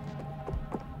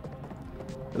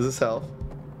 Is this health?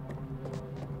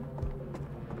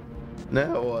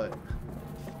 Now what?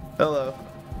 Hello.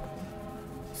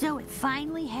 So it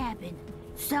finally happened.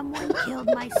 Someone killed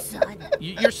my son.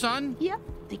 Your son? Yep.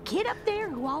 The kid up there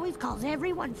who always calls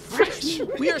everyone fresh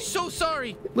meat. We are so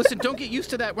sorry. Listen, don't get used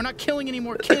to that. We're not killing any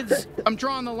more kids. I'm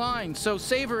drawing the line, so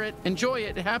savor it, enjoy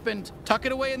it. It happened. Tuck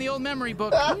it away in the old memory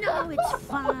book. No, it's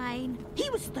fine. He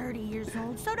was 30 years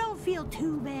old, so don't feel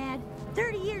too bad.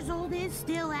 30 years old is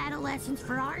still adolescence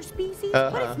for our species,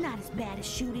 but it's not as bad as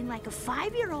shooting like a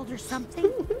 5-year-old or something.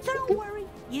 So don't worry.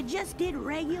 You just did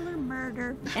regular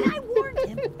murder. And I warned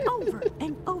him over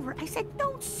and over. I said,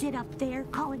 don't sit up there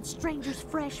calling strangers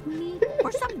fresh meat,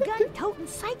 or some gun-toting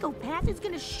psychopath is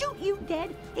gonna shoot you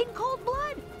dead in cold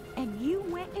blood. And you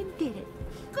went and did it.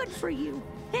 Good for you.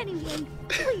 Anyway,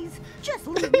 please, just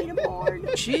leave me to mourn.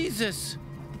 Jesus.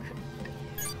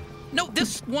 No,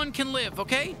 this one can live,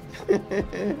 okay?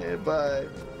 Bye.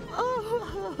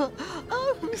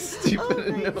 Stupid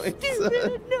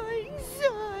annoying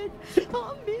son.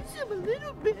 I'll miss him a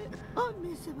little bit. I'll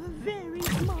miss him a very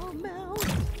small amount.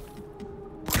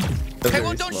 Hey,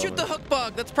 well, don't shoot the hook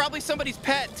bug. That's probably somebody's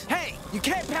pet. Hey, you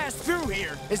can't pass through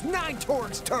here. It's Nine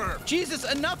Torg's turn. Jesus,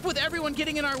 enough with everyone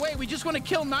getting in our way. We just want to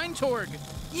kill Nine Torg.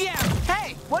 Yeah.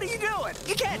 Hey, what are you doing?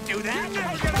 You can't do that. You're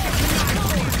never gonna get to Nine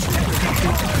Torg.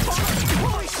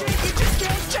 Holy shit, you just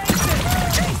killed Jason.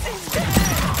 Jason's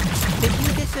dead. Did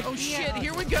you disappear? Oh shit,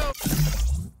 here we go.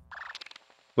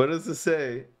 What does it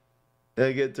say?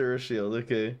 I get to her shield,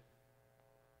 okay.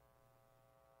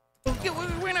 We're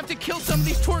gonna have to kill some of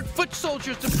these Torg foot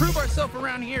soldiers to prove ourselves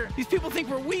around here. These people think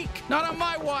we're weak. Not on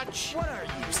my watch. What are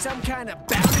you, some kind of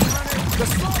bounty hunter? The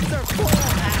slums are full,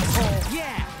 asshole.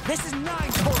 Yeah, this is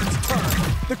Nine Torg's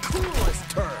turn. The coolest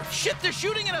turn. Shit, they're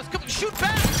shooting at us. Come, shoot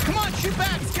back. Come on, shoot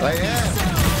back. I am. So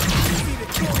easy to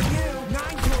kill you.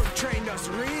 Nine Torg trained us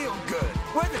real good.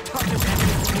 We're the toughest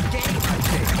enemies in the game, I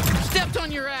think. Stepped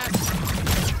on your ass.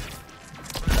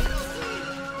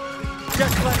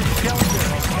 just let it shelter,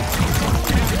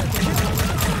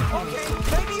 Okay,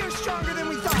 maybe you're stronger than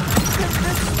we thought.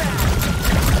 This is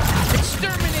bad.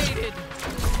 Exterminated!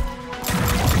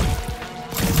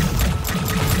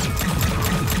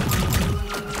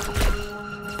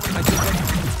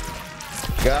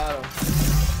 Got him.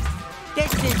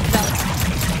 This is better.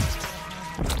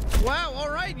 Wow, all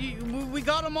right, we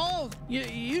got them all.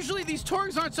 Usually these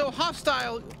Torgs aren't so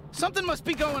hostile. Something must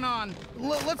be going on.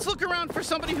 Let's look around for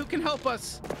somebody who can help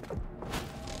us.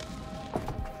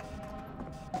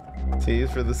 T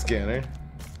is for the scanner.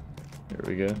 Here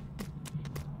we go.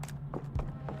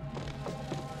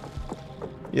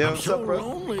 Yeah, I'm what's so up, bro?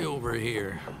 lonely over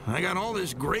here. I got all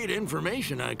this great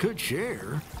information I could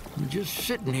share. I'm just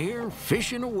sitting here,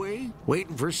 fishing away,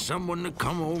 waiting for someone to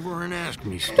come over and ask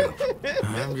me stuff.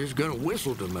 I'm just gonna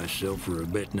whistle to myself for a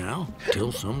bit now,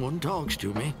 till someone talks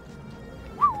to me.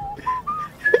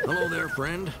 Hello there,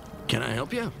 friend. Can I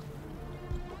help you?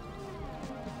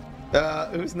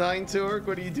 Who's 9 Torg?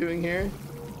 What are you doing here?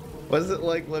 What is it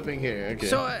like living here? Okay.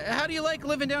 So, how do you like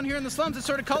living down here in the slums? It's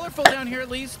sort of colorful down here, at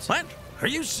least. What? Are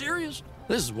you serious?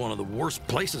 This is one of the worst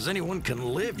places anyone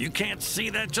can live. You can't see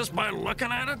that just by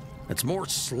looking at it. It's more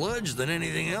sludge than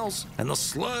anything else, and the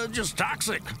sludge is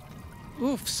toxic.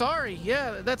 Oof, sorry.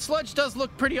 Yeah, that sludge does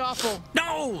look pretty awful.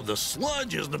 No, the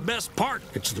sludge is the best part.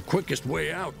 It's the quickest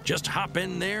way out. Just hop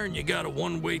in there and you got a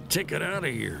one-way ticket out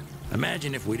of here.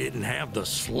 Imagine if we didn't have the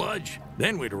sludge.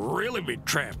 Then we'd really be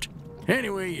trapped.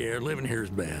 Anyway, yeah, living here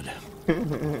is bad.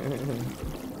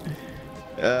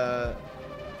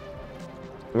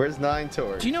 Where's 9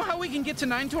 Torg? Do you know how we can get to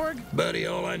 9 Torg? Buddy,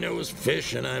 all I know is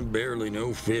fish, and I barely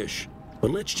know fish. But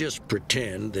let's just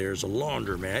pretend there's a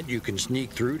laundromat you can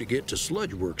sneak through to get to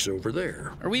Sludge Works over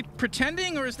there. Are we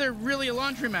pretending, or is there really a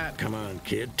laundromat? Come on,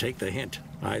 kid, take the hint.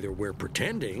 Either we're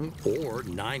pretending, or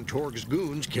 9 Torg's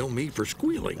goons kill me for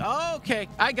squealing. Oh, okay,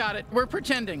 I got it. We're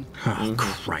pretending. Oh,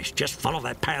 Christ, just follow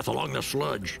that path along the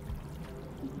sludge.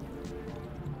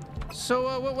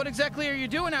 So, what exactly are you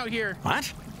doing out here?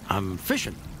 What? I'm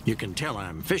fishing. You can tell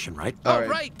I'm fishing, right? Oh,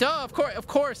 right, duh, of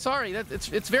course, sorry.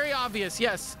 It's very obvious,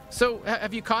 yes. So,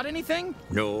 have you caught anything?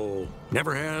 No,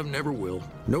 never have, never will.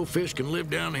 No fish can live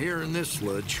down here in this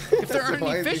sludge. If there aren't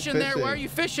any fish in there, why are you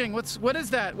fishing? What is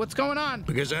that? What's going on?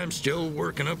 Because I'm still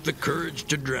working up the courage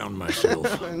to drown myself.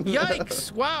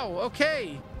 Yikes, wow,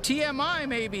 okay. TMI,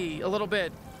 maybe, a little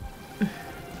bit.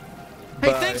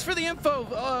 Hey, Bye. Thanks for the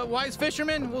info, wise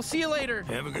fisherman. We'll see you later.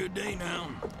 Have a good day now.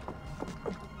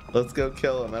 Let's go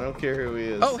kill him. I don't care who he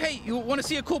is. Oh, hey, you want to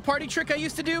see a cool party trick I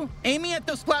used to do? Aim me at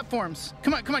those platforms.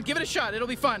 Come on, give it a shot. It'll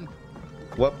be fun.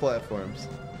 What platforms?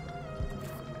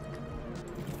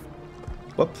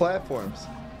 What platforms?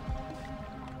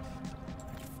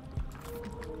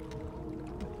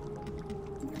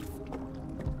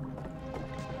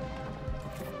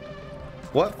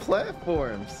 What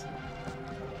platforms?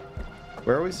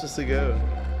 Where are we supposed to go?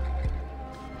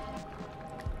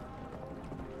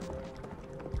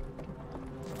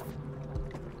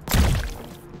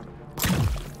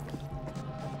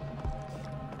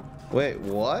 Wait,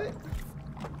 what?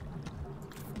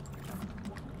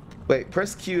 Wait,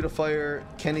 press Q to fire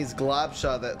Kenny's glob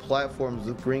shot at platforms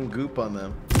with green goop on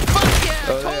them. Fuck yeah, I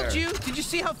told there. you. Did you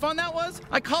see how fun that was?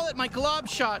 I call it my glob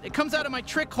shot. It comes out of my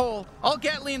trick hole. All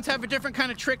Gatlians have a different kind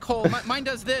of trick hole. Mine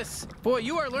does this. Boy,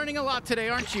 you are learning a lot today,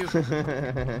 aren't you?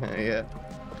 Yeah.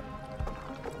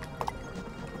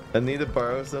 I need to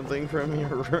borrow something from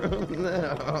your room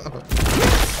now.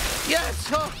 Yes!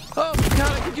 Oh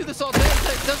God, I could do this all day.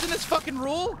 Doesn't this fucking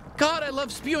rule? God, I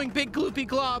love spewing big gloopy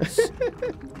globs.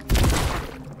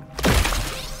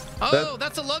 Oh,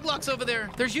 that's a Luglox over there.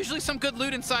 There's usually some good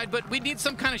loot inside, but we need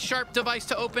some kind of sharp device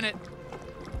to open it.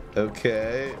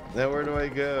 Okay, now where do I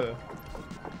go?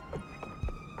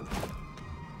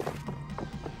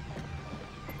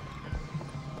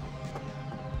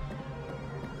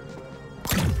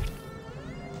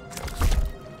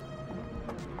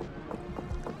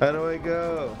 How do I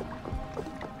go?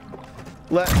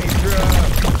 Let me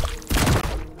drop.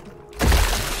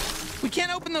 We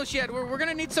can't open those yet. We're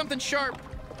gonna need something sharp.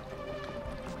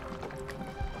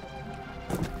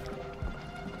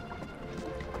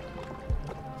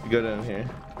 You go down here.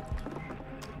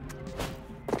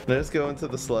 Let's go into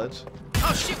the sludge.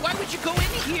 Oh shit, why would you go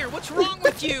in here? What's wrong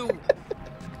with you?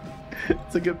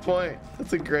 It's a good point.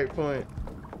 That's a great point.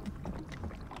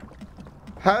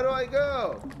 How do I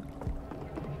go?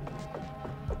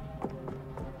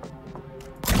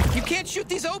 You can't shoot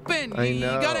these open. I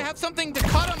know. You gotta have something to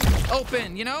cut them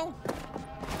open, you know?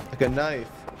 Like a knife.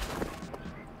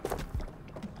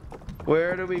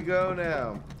 Where do we go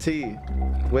now? T.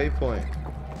 Waypoint.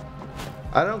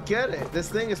 I don't get it. This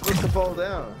thing is supposed to fall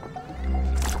down.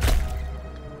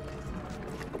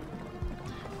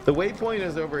 The waypoint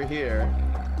is over here.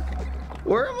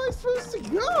 Where am I supposed to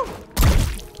go?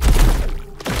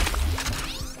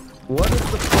 What is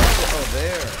the problem? Oh,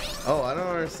 there. Oh, I don't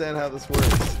understand how this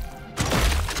works.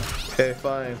 Okay,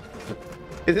 fine.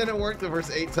 It didn't work the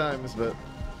first 8 times, but...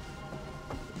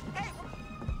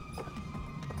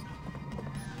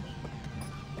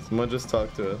 Someone just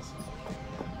talked to us.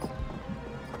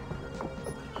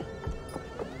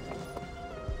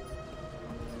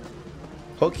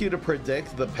 Hook you to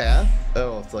predict the path?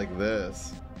 Oh, it's like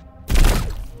this.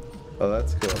 Oh,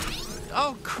 that's cool.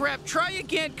 Oh, crap. Try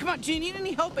again. Come on, do you need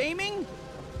any help aiming?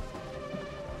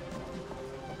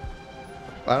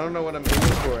 I don't know what I'm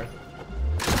aiming for.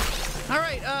 All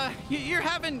right, you're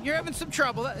having some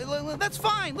trouble. That's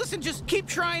fine. Listen, just keep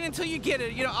trying until you get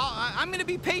it. You know, I'm gonna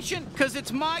be patient because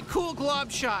it's my cool glob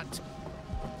shot.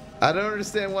 I don't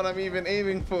understand what I'm even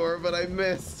aiming for, but I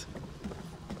missed.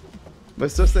 Am I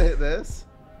supposed to hit this?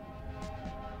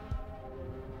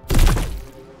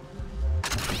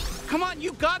 Come on,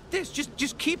 you got this.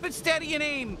 Just keep it steady and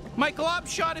aim. My glob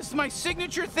shot is my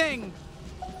signature thing.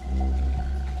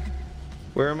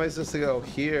 Where am I supposed to go?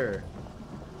 Here.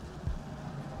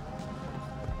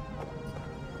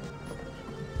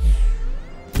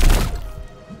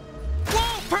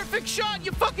 Whoa, perfect shot.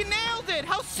 You fucking nailed it.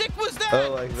 How sick was that?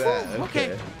 Oh, like that. Whew,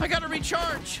 okay, I gotta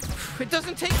recharge. It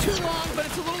doesn't take too long, but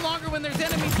it's a little longer when there's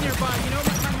enemies nearby, you know?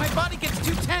 My body gets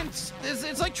too tense.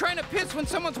 It's like trying to piss when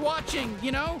someone's watching,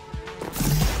 you know?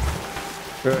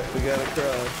 Alright, we gotta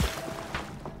cross.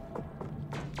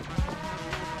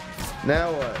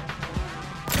 Now what?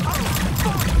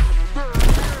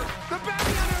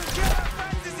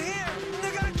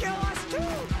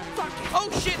 Oh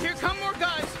shit, here come more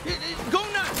guys. Go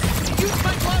nuts. Use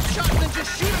my glove shot and then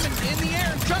just shoot them in the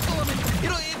air and juggle them.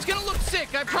 And it's gonna look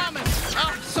sick, I promise.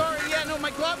 Oh, sorry, yeah, no,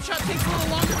 my glove shot takes a little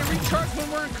longer to recharge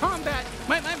when we're in combat.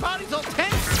 My body's all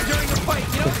tense during a fight,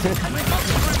 you know? And my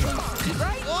muscles are just,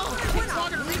 oh, it takes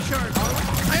longer to recharge.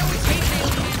 I always hate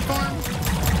alien ant farms.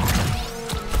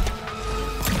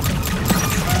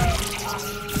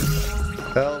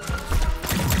 Help.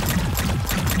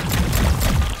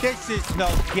 This is no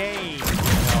game.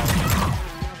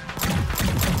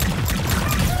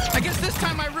 I guess this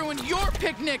time I ruined your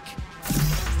picnic.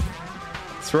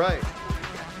 That's right.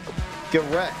 Get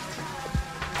wrecked.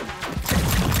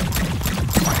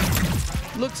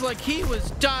 Looks like he was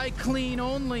die clean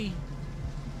only.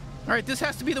 All right, this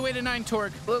has to be the way to 9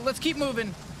 Torg. Let's keep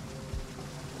moving.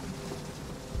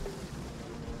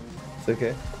 It's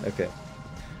okay. Okay.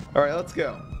 All right, let's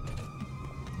go.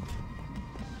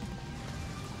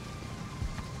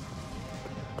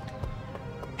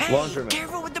 Hey, Laundromat.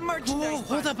 careful with the merchandise. Whoa,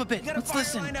 hold up a bit. We got a Let's fire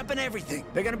listen. line up and everything.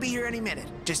 They're gonna be here any minute.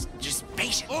 Just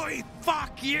patient. Oi,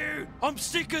 fuck you! I'm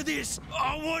sick of this!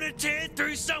 I want to tear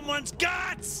through someone's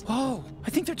guts! Oh, I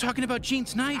think they're talking about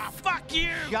Jean's knife. Fuck you!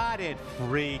 Got it,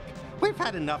 freak. We've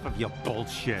had enough of your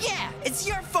bullshit. Yeah, it's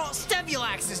your fault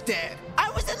Stevulax is dead.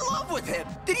 I was in love with him.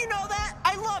 Did you know that?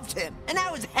 I loved him, and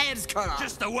now his head's cut off.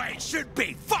 Just the way it should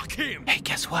be. Fuck him! Hey,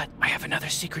 guess what? I have another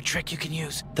secret trick you can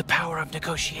use. The power of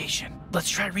negotiation. Let's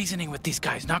try reasoning with these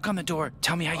guys. Knock on the door.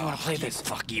 Tell me how you want to play this.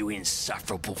 Fuck you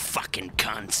insufferable fucking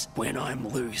cunts. When I'm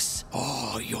loose,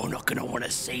 you're not gonna want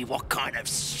to see what kind of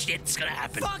shit's gonna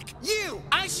happen. Fuck you!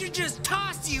 I should just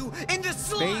toss you into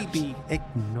sludge. Baby,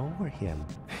 ignore him.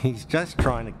 He's just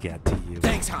trying to get to you.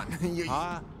 Thanks, hon.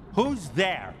 Who's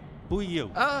there? Who are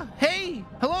you? Hey.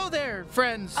 Hello there,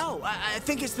 friends. Oh, I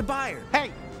think it's the buyer.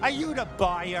 Hey, are you the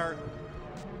buyer?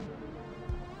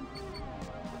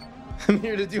 I'm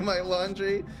here to do my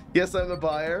laundry. Yes, I'm the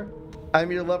buyer.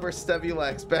 I'm your lover,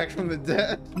 Stevulax, back from the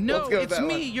dead. No, it's me,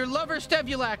 one. your lover,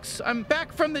 Stevulax. I'm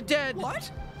back from the dead.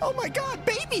 What? Oh my god,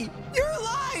 baby! You're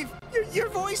alive! Your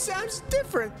voice sounds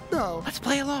different. No. Let's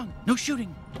play along. No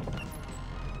shooting.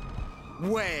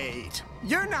 Wait,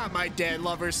 you're not my dead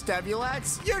lover,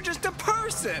 Stevulax. You're just a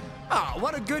person. Oh,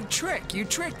 what a good trick. You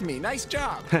tricked me. Nice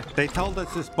job. They told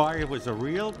us this buyer was a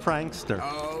real prankster.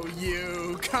 Oh,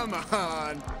 you. Come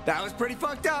on. That was pretty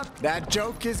fucked up. That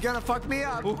joke is gonna fuck me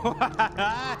up.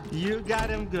 You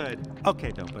got him good. Okay,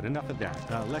 though, but enough of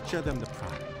that. Let's show them the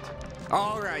product.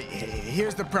 All right,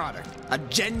 here's the product. A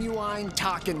genuine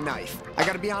talking knife. I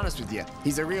gotta be honest with you,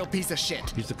 he's a real piece of shit.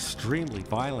 He's extremely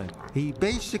violent. He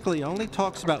basically only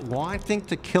talks about wanting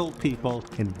to kill people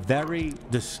in very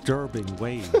disturbing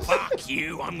ways. Fuck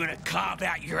you, I'm gonna carve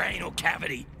out your anal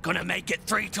cavity. Gonna make it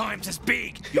 3 times as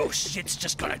big. Your shit's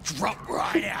just gonna drop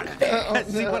right out of there.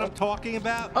 See what I'm talking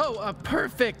about? Oh,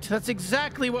 perfect. That's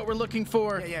exactly what we're looking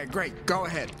for. Yeah, great. Go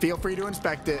ahead. Feel free to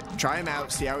inspect it. Try him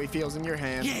out. See how he feels in your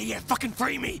hand. Yeah, fucking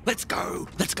free me. Let's go.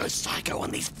 Let's go psycho on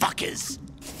these fuckers.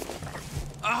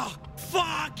 Oh,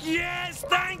 fuck yes,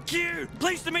 thank you.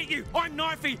 Pleased to meet you. I'm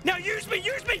Knifey. Now use me.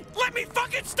 Let me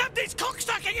fucking stab these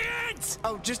cocksucking ants.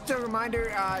 Oh, just a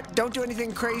reminder, don't do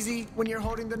anything crazy when you're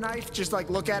holding the knife. Just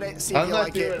like look at it, see if you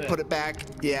like it, put it back.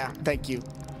 Yeah, thank you.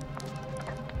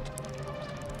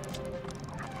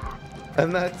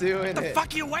 I'm not doing it. What the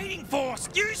fuck are you waiting for?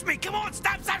 Excuse me. Come on,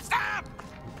 stab.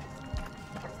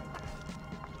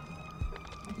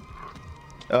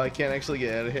 Oh, I can't actually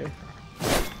get out of here.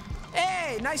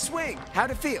 Hey, nice swing.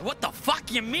 How'd it feel? What the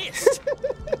fuck you missed?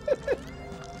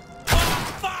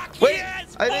 Oh, fuck Wait,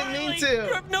 yes! I didn't mean to.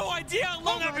 You have no idea how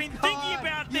long I've been thinking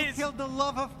about this. You killed the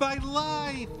love of my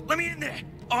life. Let me in there.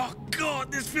 Oh,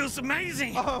 God, this feels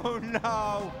amazing. Oh,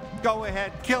 no. Go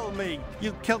ahead, kill me.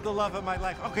 You killed the love of my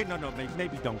life. Okay, no,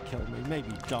 maybe don't kill me.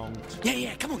 Maybe don't.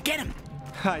 Yeah, come on, get him.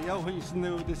 I always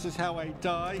knew this is how I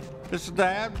die.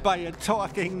 Stabbed by a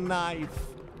talking knife.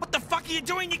 What the fuck are you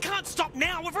doing? You can't stop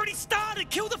now. We've already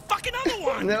started. Kill the fucking other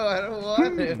one. No, I don't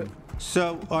want to.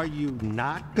 So, are you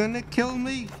not gonna kill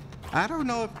me? I don't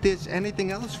know if there's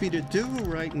anything else for you to do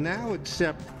right now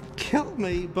except kill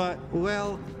me, but,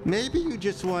 well, maybe you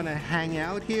just want to hang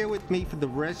out here with me for the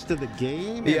rest of the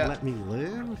game and let me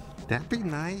live? That'd be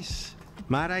nice.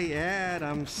 Might I add,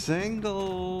 I'm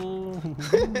single.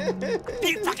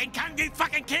 You fucking cunt, you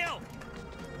fucking kill!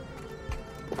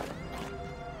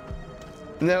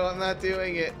 No, I'm not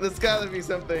doing it. There's gotta be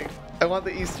something. I want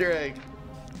the Easter egg.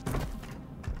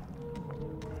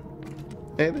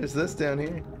 Hey, there's this down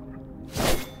here.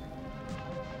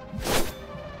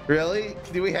 Really?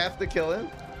 Do we have to kill him?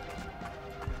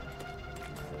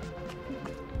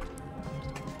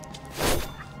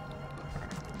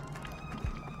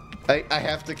 I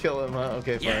have to kill him, huh?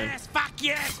 Okay, fine. Yes, fuck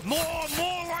yes! More!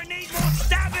 I need more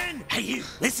stabbing! Hey, you,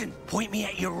 listen. Point me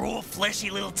at your raw, fleshy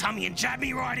little tummy and jab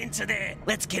me right into there.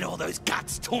 Let's get all those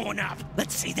guts torn up.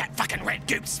 Let's see that fucking red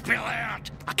goop spill out.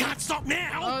 I can't stop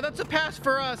now! Oh, that's a pass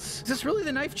for us. Is this really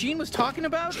the knife Gene was talking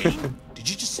about? Gene? Did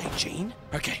you just say Gene?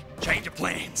 Okay, change of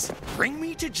plans. Bring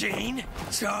me to Gene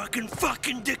so I can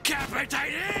fucking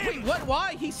decapitate him! Wait, what?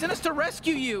 Why? He sent us to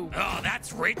rescue you. Oh,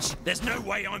 that's rich. There's no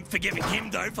way I'm forgiving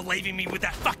him, though, for leaving me with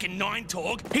that fucking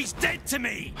Nine-Torg. He's dead to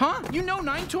me! Huh? You know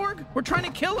Nine-Torg? We're trying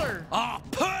to kill her. Oh,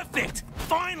 perfect!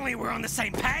 Finally, we're on the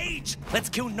same page! Let's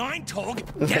kill Nine-Torg,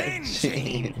 then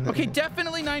Gene! Okay,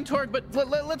 definitely Nine-Torg, but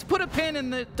let's put a pin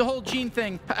in the whole Gene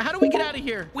thing. How do we get out of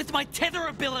here? With my tether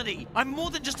ability! I'm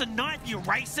more than just a knife, you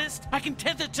racist! I can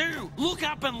tether too! Look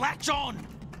up and latch on!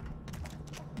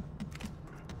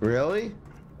 Really?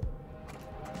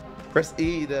 Press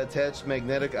E to attach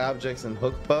magnetic objects and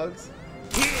hook bugs.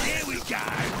 Yeah, there we go!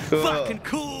 Cool. Fucking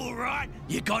cool, right?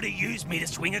 You gotta use me to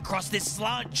swing across this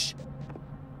sludge.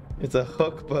 It's a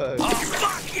hook bug. Oh,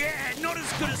 fuck yeah! Not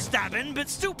as good as stabbing, but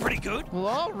still pretty good. Well,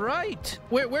 all right.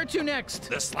 Where to next?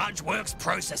 The Sludge Works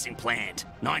processing plant.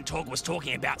 Nine-Torg was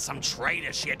talking about some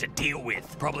traitor she had to deal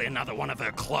with. Probably another one of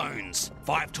her clones.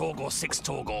 5-Torg or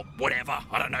 6-Torg or whatever.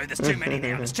 I don't know. There's too many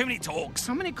now. There's too many Torgs.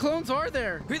 How many clones are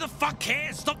there? Who the fuck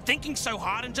cares? Stop thinking so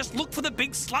hard and just look for the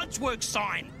big Sludge Works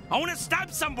sign. I want to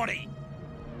stab somebody.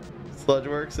 Sludge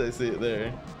Works? I see it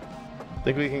there.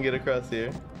 Think we can get across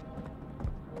here?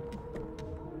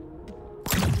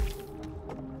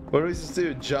 What are we supposed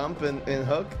to do? Jump and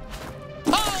hook?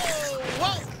 Oh!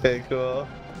 Whoa! Okay, cool.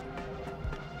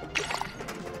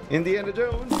 Indiana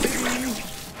Jones, baby!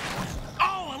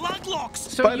 Oh, a lug locks!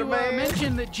 So you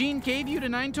mentioned that Gene gave you to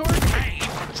Nine-Torg? Hey,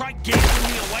 try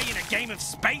gambling me away in a game of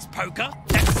space poker.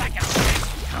 That's like a shit.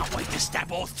 Can't wait to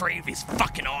stab all 3 of his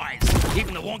fucking eyes.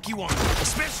 Even the wonky one.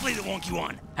 Especially the wonky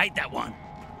one. Hate that one.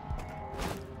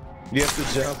 You have to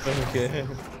jump, okay.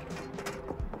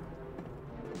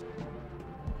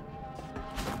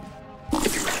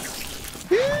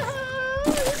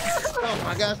 Oh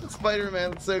my gosh, it's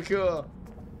Spider-Man, it's so cool.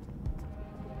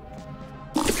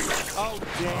 Oh,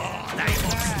 damn. Oh, they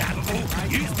look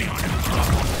stabbable. Use me on him.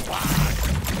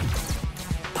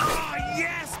 Oh,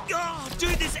 yes. Oh, do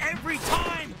this every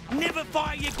time. Never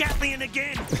fire your Gatlian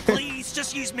again. Please,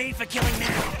 just use me for killing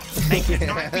now. Make it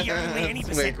not be only any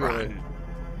percent run.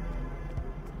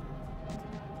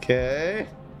 Okay.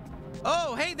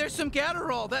 Oh, hey, there's some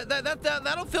Gatterall.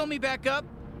 That'll fill me back up.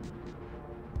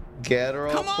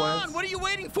 Gatterall Come on, plants? what are you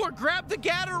waiting for? Grab the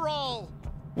Gatterall.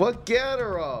 What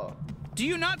Gatterall? Do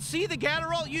you not see the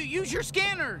Gatterall? You use your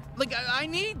scanner. Like, I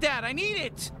need that. I need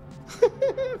it.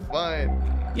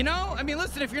 Fine. You know, I mean,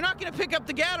 listen, if you're not gonna pick up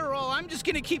the Gatterall, I'm just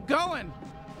gonna keep going.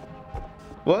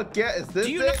 What is this?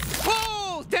 Do you know?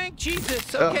 Oh, thank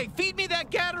Jesus. Okay, feed me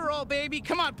that Gatterall, baby.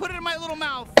 Come on, put it in my little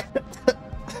mouth.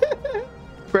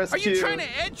 Press Are you Q. trying to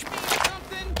edge me or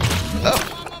something?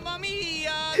 Oh. Mamma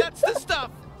mia, that's the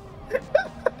stuff.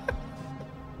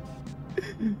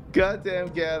 Goddamn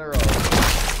Gatterall.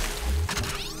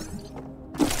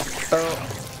 Oh.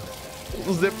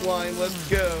 Zip line, let's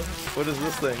go. What is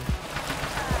this thing?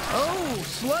 Oh,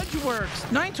 Sludge Works.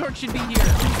 Nine Torch should be here.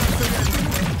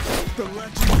 The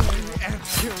legendary ant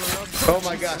killer of Oh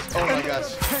my gosh, oh my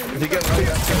gosh. You get right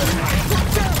up to that.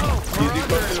 You do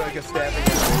go through like a stabbing.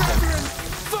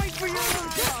 Fight for your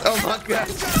life. Oh my gosh.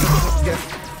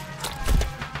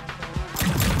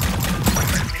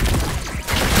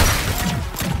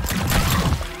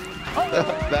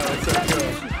 That was so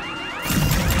cool.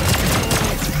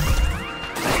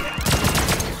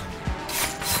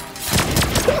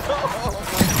 Oh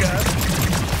my god.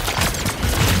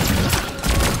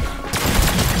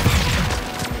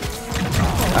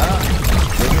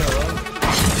 Leave me alone.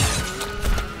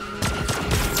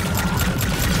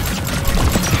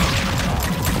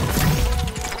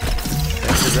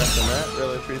 Thanks for addressing that.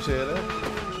 Really appreciate it.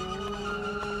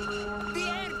 The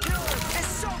ant killer is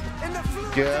soaked in the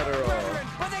fluid Get her all.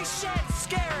 where they shed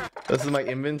scare. This is my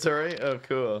inventory? Oh,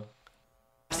 cool.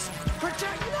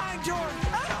 Protect Nine Torch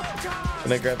at all times.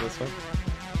 Can I grab this one?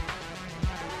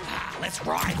 Let's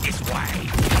ride this way.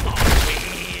 Come on,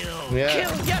 Will. Yeah.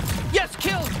 Kill, yes,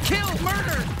 kill,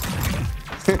 murder.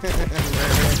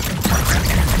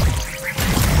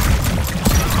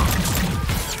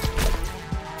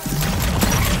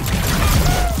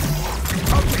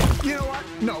 Okay, you know what?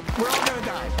 No, we're all gonna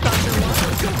die. Dr.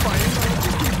 Walker's still fighting, but let's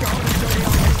just keep going until we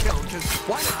all get killed, because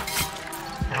why not?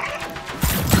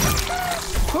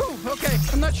 Whew, okay,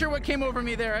 I'm not sure what came over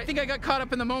me there. I think I got caught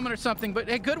up in the moment or something, but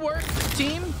hey, good work,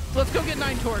 team. Let's go get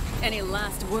Nine Torg. Any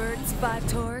last words, 5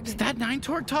 Torg? Is that Nine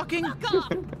Torg talking? Fuck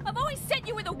off! I've always said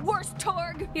you were the worst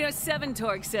Torg! You know, 7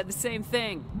 Torg said the same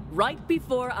thing. Right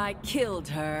before I killed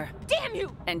her. Damn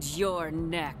you! And you're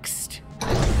next.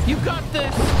 You got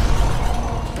this!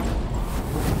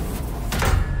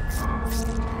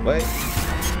 Wait.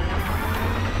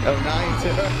 Oh, 9 to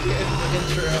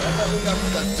intro. I thought we got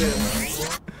stuck too.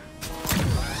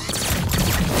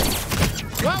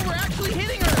 Wow, we're actually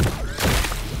hitting her!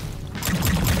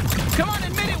 Come on,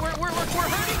 admit it, we're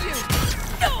hurting you!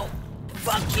 No!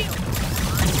 Fuck you!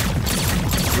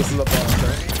 This is a boss,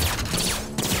 right?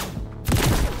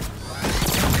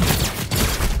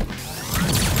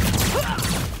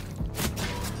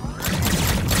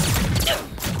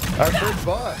 Our first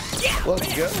boss. Yeah,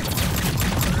 let's go.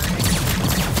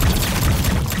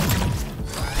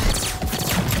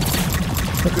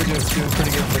 Look, we're doing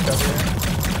pretty good recovery.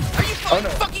 Are you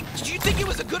fucking? Did you think it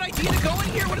was a good idea to go in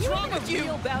here? What is wrong with you?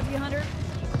 Real bounty hunter?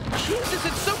 Jesus,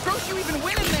 it's so gross you even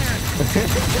went in there.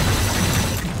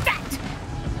 That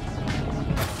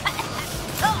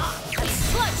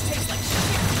sludge tastes like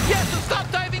shit. Yeah, so stop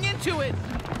diving into it.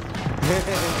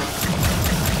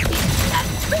 That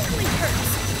really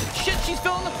hurts. Shit, she's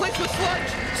filling the place with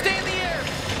sludge. Stay in the air.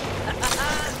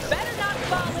 Better not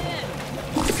fall in.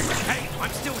 Hey,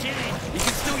 I'm still here. You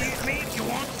can still use me if you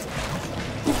want.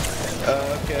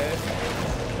 Okay.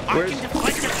 I can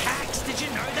deflect attacks. Did you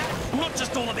know that? I'm not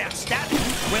just all about stabbing.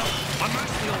 Well, I'm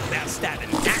mostly all about stabbing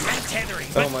and tethering.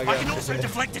 But my I God. can also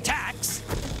deflect attacks.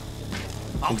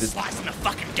 I'll slice them to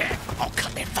fucking death. I'll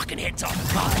cut their fucking heads off.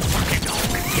 I'll fucking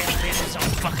get feathers. I'll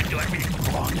fucking do everything.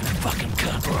 Oh, I'm gonna fucking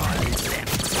cut right into them.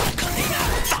 I'll cut their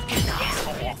fucking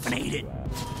asshole off and eat it.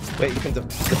 Wait, you can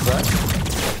deflect?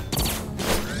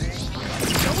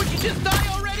 No, would you just die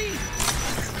already?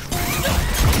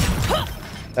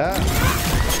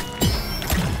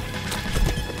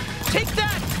 Take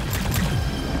that!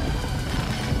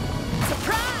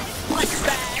 Surprise! Lunch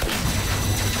bag!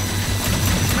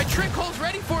 My trick hole's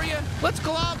ready for you. Let's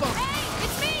glob them. Hey,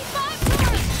 it's me, 5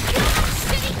 Torg! You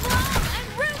shitty glob! I'm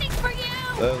rooting for you!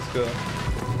 That was cool.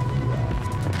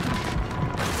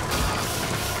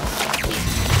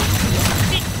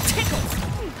 It tickles!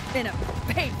 In a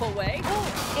painful way. Ooh,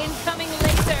 incoming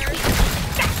lasers!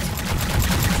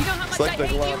 You know how much It's like I the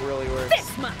hate glove you? really works. This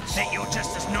much! That you're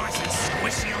just as nice and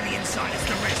squishy on the inside as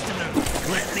the rest of them.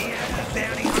 Let the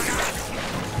bounty hunter.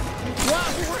 Wow,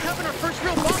 we're having our first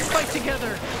real boss fight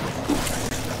together.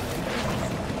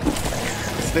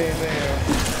 Stay in there.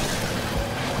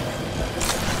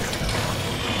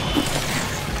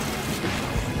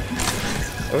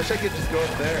 I wish I could just go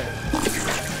up there.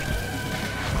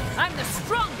 I'm the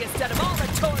strongest out of all the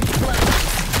Torg clones.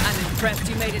 I'm impressed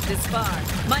you made it this far.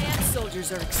 My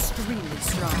ex-soldiers are extremely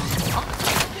strong. I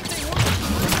think they won.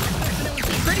 And it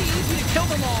was pretty easy to kill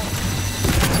them all.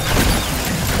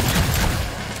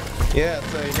 Yeah,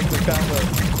 so you make the combo.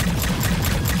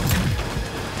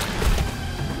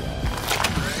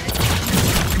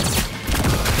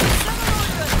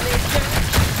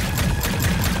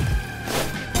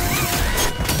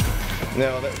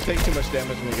 No, that takes too much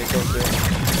damage when you get close to it.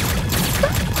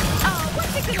 Oh,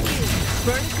 what's it gonna be?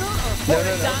 Vertical or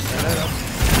horizontal? No.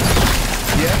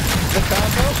 Yeah, the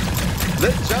combo, the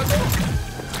juggle.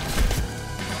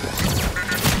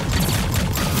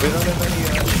 We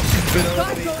don't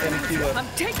have any kilo. I'm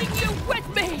taking you with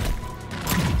me!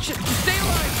 Stay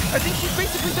alive! I think she's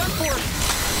basically done for.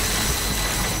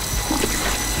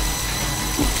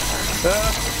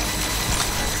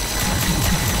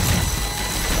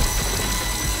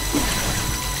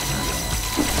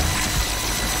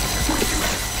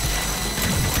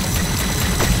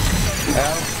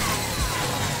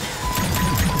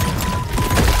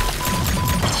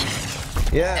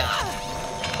 Yeah.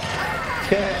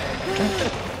 Okay.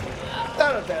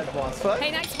 Not a bad boss fight. Hey,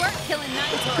 nice work killing 9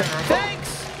 Torg.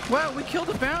 Thanks! Wow, we killed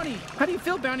a bounty. How do you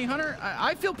feel, bounty hunter?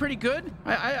 I feel pretty good.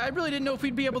 I really didn't know if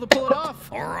we'd be able to pull it off.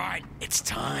 All right, it's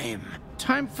time.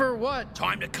 Time for what?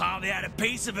 Time to carve out a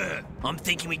piece of her. I'm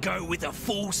thinking we go with a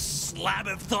full slab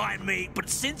of thigh meat, but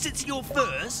since it's your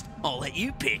first, I'll let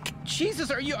you pick.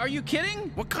 Jesus, are you kidding?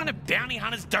 What kind of bounty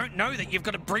hunters don't know that you've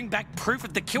got to bring back proof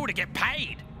of the kill to get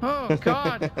paid? Oh,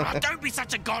 God. Oh, don't be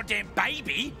such a goddamn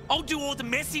baby. I'll do all the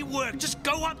messy work. Just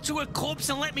go up to a corpse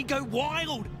and let me go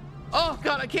wild. Oh,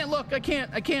 God, I can't look. I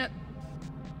can't.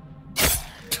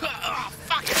 Oh,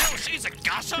 fucking hell, she's a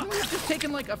gusher. Couldn't we have just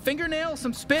taken, like, a fingernail,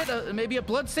 some spit, maybe a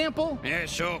blood sample? Yeah,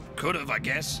 sure. Could have, I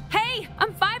guess. Hey,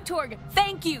 I'm 5 Torg.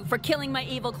 Thank you for killing my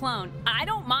evil clone. I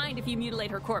don't mind if you mutilate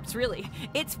her corpse, really.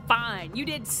 It's fine. You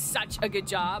did such a good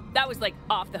job. That was, like,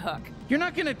 off the hook. You're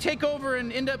not gonna take over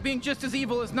and end up being just as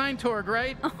evil as 9 Torg,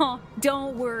 right? Oh,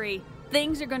 don't worry.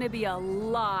 Things are gonna be a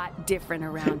lot different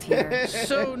around here.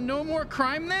 So, no more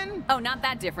crime then? Oh, not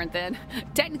that different then.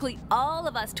 Technically, all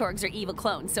of us Torgs are evil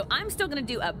clones, so I'm still gonna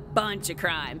do a bunch of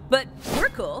crime. But we're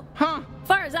cool. Huh?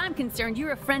 Far as I'm concerned,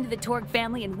 you're a friend of the Torg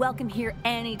family and welcome here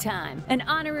anytime. An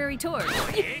honorary Torg. Well,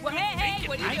 hey, what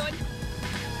are you doing?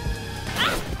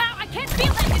 Ow, I can't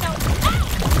feel that, you know. Ow!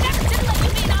 Never should let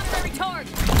you be an honorary Torg.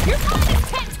 You're minus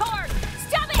 10 Torg.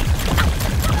 Stop it!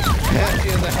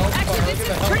 Actually, this is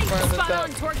pretty spot-on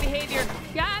Torg behavior.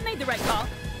 Yeah, I made the right call.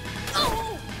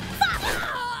 Oh, fuck!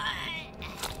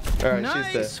 All right, nice.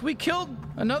 she's dead. We killed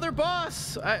another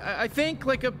boss. I think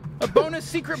like a bonus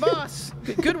secret boss.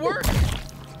 Good work.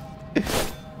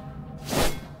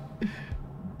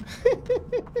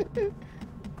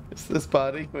 Is this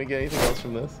body? Can we get anything else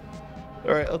from this?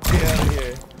 All right, let's get out of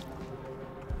here.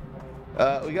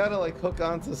 We gotta like hook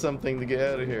onto something to get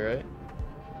out of here, right?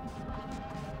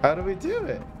 How do we do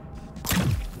it?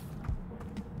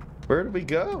 Where do we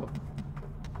go?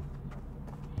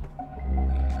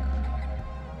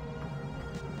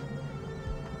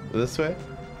 This way?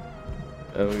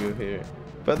 Oh, we go here.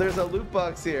 But there's a loot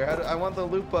box here. I want the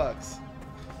loot box.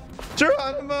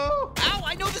 Geronimo! Ow,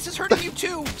 I know this is hurting you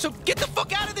too, so get the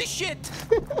fuck out of this shit!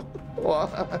 What?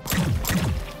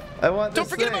 I want this Don't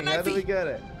forget thing. about How do we get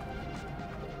it?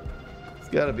 There's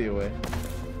gotta be a way.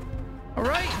 All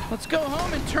right, let's go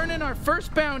home and turn in our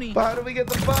first bounty. But how do we get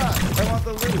the box? I want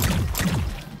the loot.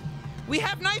 We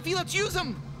have knifey, let's use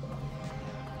them.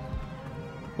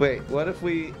 Wait, what if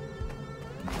we...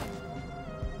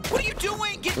 What are you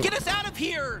doing? Get us out of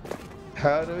here.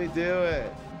 How do we do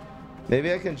it?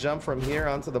 Maybe I can jump from here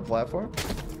onto the platform?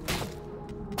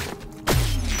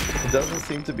 It doesn't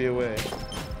seem to be a way.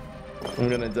 I'm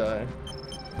gonna die.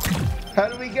 How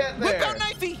do we get there? Whip out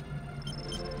knifey.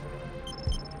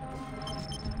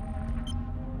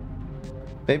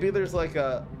 Maybe there's like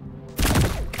a...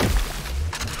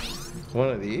 one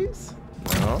of these?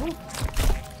 No?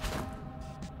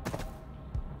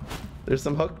 There's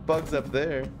some hooked bugs up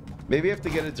there. Maybe I have to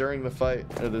get it during the fight,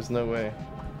 or there's no way.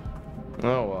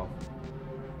 Oh well.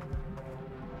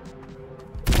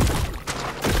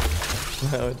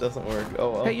 No, it doesn't work.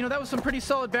 Oh well. Hey, you know, that was some pretty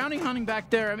solid bounty hunting back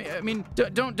there. I mean,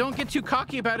 don't get too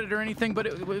cocky about it or anything, but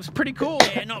it was pretty cool.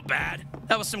 Yeah, not bad.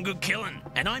 That was some good killing.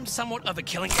 And I'm somewhat of a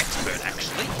killing expert,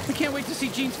 actually. I can't wait to see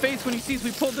Gene's face when he sees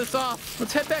we pulled this off.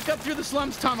 Let's head back up through the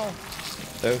slums tunnel.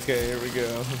 Okay, here we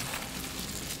go.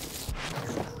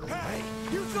 Hey,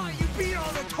 you thought you beat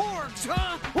all the drugs,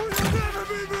 huh? Or you'll never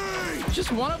be me!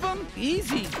 Just one of them?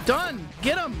 Easy. Done.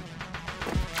 Get him.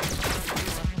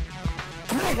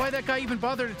 I don't know why that guy even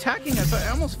bothered attacking us. I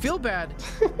almost feel bad.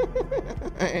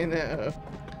 I know.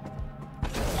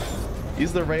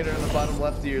 Use the radar on the bottom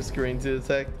left of your screen to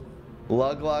detect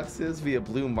lugloxes via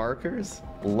blue markers.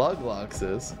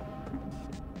 Lugloxes?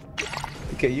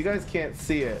 Okay, you guys can't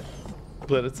see it,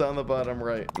 but it's on the bottom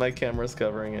right. My camera's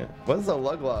covering it. What is a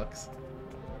luglox?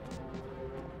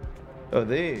 Oh,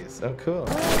 these. Oh, cool.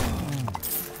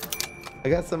 I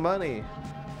got some money.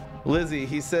 Lizzie,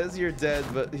 he says you're dead,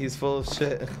 but he's full of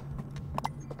shit.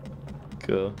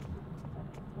 Cool.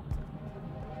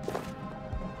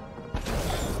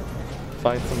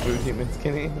 Find some food humans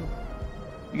can eat.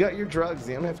 You got your drugs,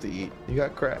 you don't have to eat. You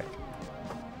got crack.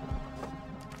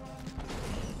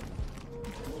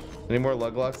 Any more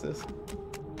lugloxes?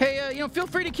 Hey, feel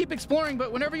free to keep exploring,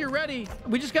 but whenever you're ready,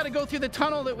 we just got to go through the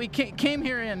tunnel that we came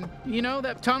here in. You know,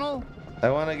 that tunnel? I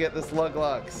want to get this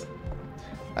luglox.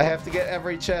 I have to get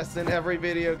every chest in every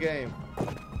video game.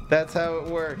 That's how it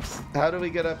works. How do we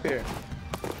get up here?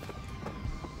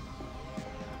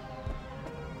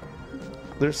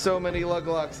 There's so many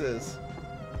lugloxes.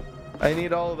 I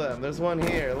need all of them. There's one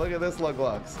here. Look at this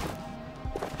luglox.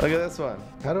 Look at this one.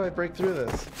 How do I break through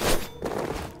this?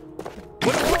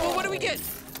 What do we get?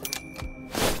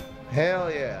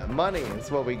 Hell yeah. Money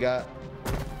is what we got.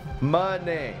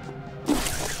 Money.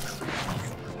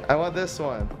 I want this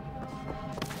one.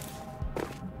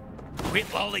 Quit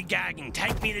lollygagging.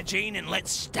 Take me to Gene and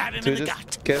let's stab him Do in the just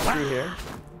gut. get through here?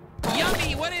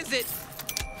 Yummy, what is it?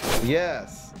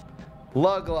 Yes.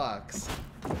 Luglox.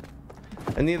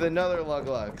 I need another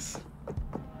luglox.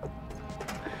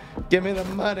 Give me the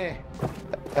money.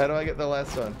 How do I get the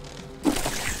last one?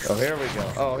 Oh, here we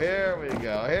go. Oh, here we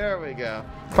go. Here we go.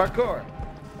 Parkour.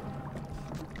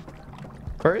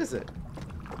 Where is it?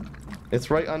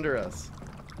 It's right under us.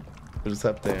 We'll just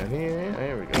up there.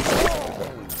 Here we go.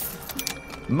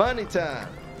 Money time.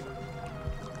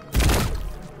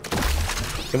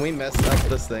 Can we mess up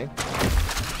this thing?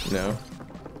 No.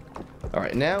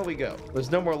 Alright, now we go.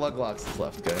 There's no more lugloxes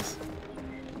left, guys.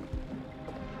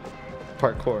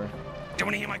 Parkour. Do you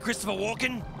want to hear my Christopher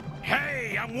Walken?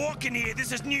 Hey, I'm walking here.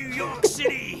 This is New York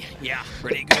City. Yeah,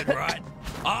 pretty good, right?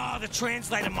 Ah, the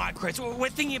translator mic, Chris. We're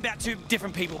thinking about two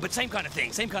different people, but same kind of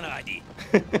thing, same kind of idea.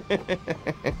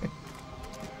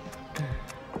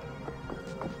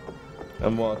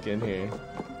 I'm walking here.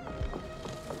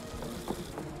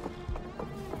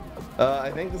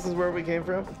 I think this is where we came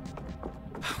from.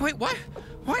 Wait, what?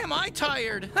 Why am I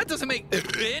tired? That doesn't make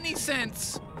any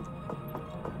sense.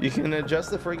 You can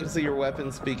adjust the frequency of your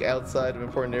weapons speak outside of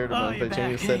important narrative mode by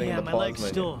changing the setting in the my pause leg's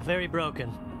menu. still very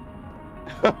broken.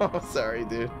 Oh, sorry,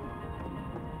 dude.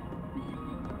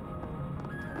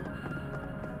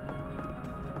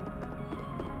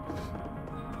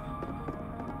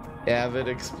 Avid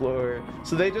Explorer.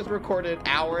 So they just recorded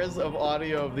hours of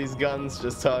audio of these guns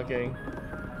just talking.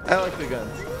 I like the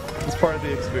guns. It's part of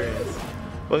the experience.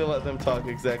 We'll let them talk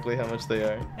exactly how much they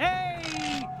are.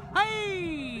 Hey!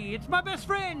 Hey! It's my best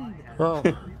friend! Oh,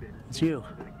 it's you.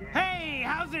 Hey,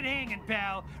 how's it hanging,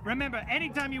 pal? Remember,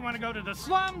 anytime you want to go to the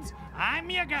slums, I'm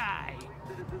your guy.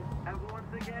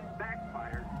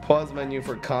 Pause menu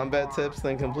for combat tips,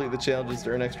 then complete the challenges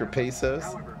to earn extra pesos.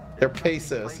 They're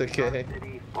pesos,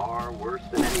 okay. Far worse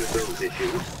than any of those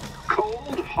issues.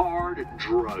 Cold, hard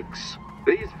drugs.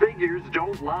 These figures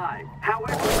don't lie.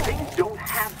 However, things don't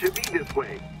have to be this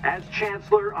way. As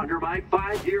Chancellor, under my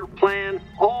 5-year plan,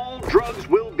 all drugs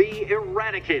will be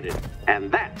eradicated.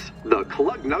 And that's the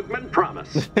Klugnugman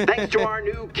promise. Thanks to our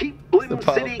new Keep Blim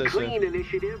City Clean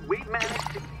initiative, we've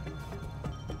managed to...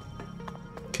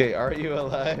 Okay, are you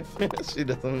alive? She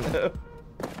doesn't know.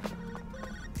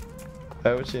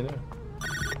 How would she know?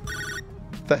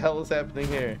 What the hell is happening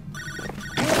here?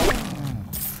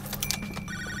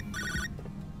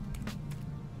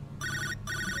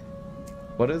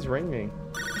 What is ringing?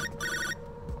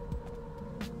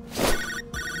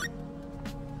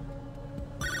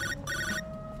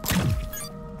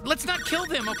 Let's not kill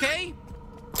them, okay?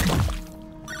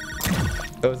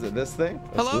 Oh, is it this thing?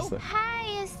 What's Hello? this thing?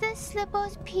 Hi, is this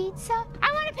Slippo's Pizza?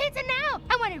 I want a pizza now!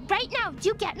 I want it right now! Do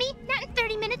you get me? Not in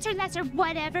 30 minutes or less or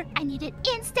whatever. I need it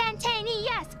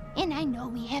instantaneous! And I know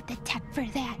we have the tech for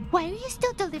that. Why are you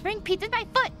still delivering pizzas by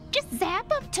foot? Just zap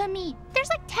them to me. There's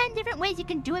like 10 different ways you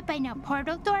can do it by now.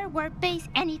 Portal door, warp base,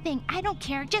 anything. I don't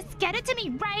care. Just get it to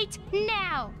me right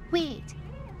now. Wait.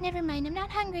 Never mind. I'm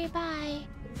not hungry. Bye.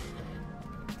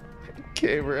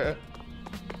 Okay, bro.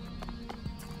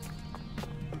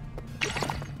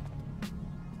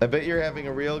 I bet you're having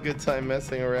a real good time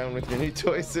messing around with your new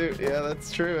toy suit. Yeah,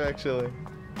 that's true, actually.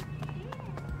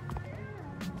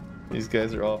 These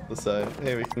guys are off the side.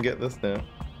 Hey, we can get this now.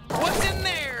 What's in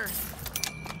there?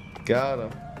 Got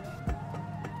him.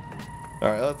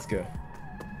 Alright, let's go.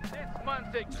 This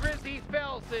month's at Grizzy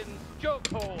Felson's joke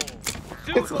hole.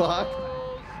 It's locked.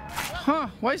 Huh,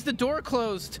 why is the door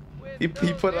closed? He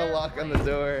put a lock on the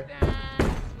door.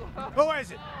 Who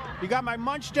is it? You got my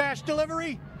Munch Dash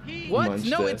delivery? What? Munch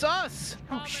No, Dash. it's us.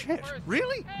 Oh, shit.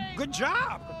 Really? Good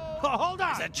job. Oh, hold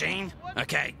on. Is that Gene?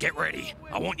 Okay, get ready.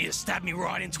 I want you to stab me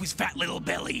right into his fat little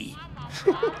belly.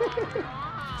 You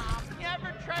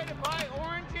ever try to buy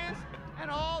oranges and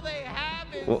all they have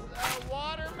is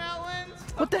watermelons?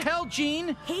 What the hell,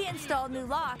 Gene? He installed new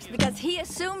locks because he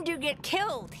assumed you get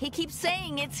killed. He keeps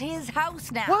saying it's his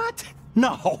house now. What?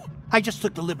 No. I just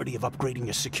took the liberty of upgrading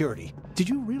your security. Did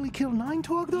you really kill Nine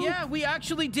Torg, though? Yeah, we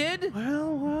actually did.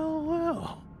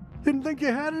 Well. Didn't think you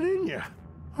had it in you.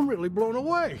 I'm really blown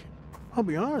away. I'll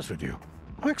be honest with you.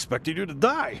 I expected you to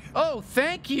die. Oh,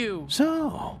 thank you.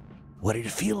 So, what did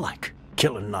it feel like,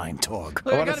 killing Nine Torg?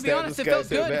 Look, I gotta be honest, it felt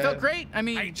good. It felt great. I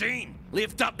mean... Hey, Gene,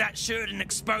 lift up that shirt and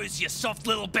expose your soft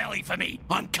little belly for me.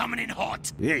 I'm coming in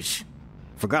hot. Yeesh.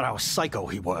 Forgot how psycho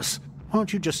he was. Why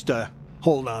don't you just,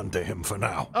 hold on to him for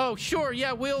now? Oh, sure,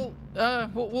 yeah, we'll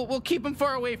keep him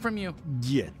far away from you.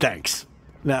 Yeah, thanks.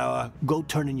 Now, go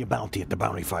turn in your bounty at the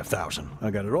Bounty 5000. I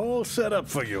got it all set up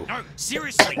for you. No,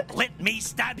 seriously, let me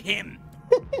stab him.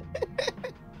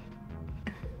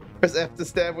 Press F to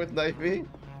stab with knifey?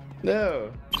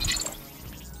 No.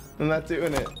 I'm not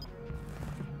doing it.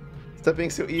 Stop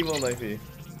being so evil, knifey.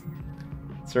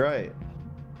 That's right.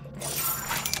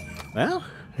 Well,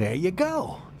 there you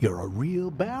go. You're a real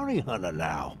bounty hunter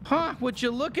now. Huh, would you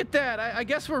look at that? I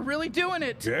guess we're really doing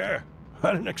it. Yeah,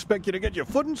 I didn't expect you to get your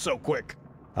footing so quick.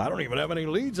 I don't even have any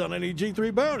leads on any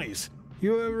G3 bounties.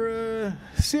 You're,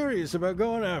 serious about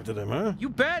going after them, huh? You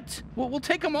bet. We'll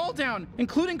take them all down,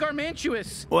 including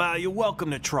Garmantuous. Well, you're welcome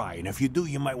to try, and if you do,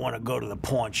 you might want to go to the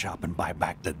pawn shop and buy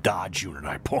back the Dodge unit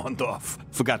I pawned off.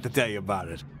 Forgot to tell you about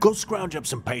it. Go scrounge up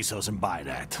some pesos and buy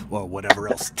that, or whatever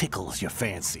else tickles your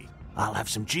fancy. I'll have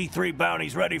some G3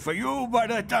 bounties ready for you by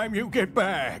the time you get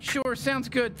back. Sure, sounds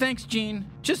good. Thanks, Gene.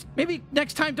 Just maybe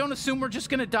next time don't assume we're just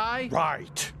gonna die.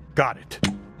 Right. Got it.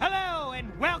 Hello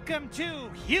and welcome to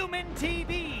Human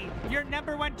TV, your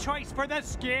 #1 choice for the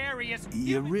scariest.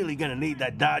 You're really gonna need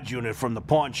that Dodge unit from the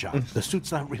pawn shop. The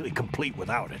suit's not really complete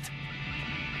without it.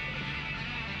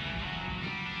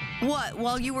 What,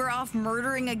 while you were off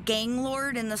murdering a gang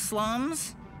lord in the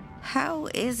slums? How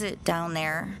is it down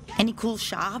there? Any cool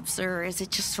shops, or is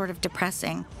it just sort of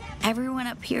depressing? Everyone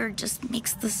up here just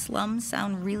makes the slums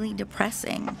sound really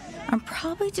depressing. I'm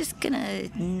probably just gonna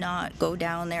not go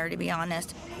down there, to be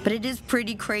honest. But it is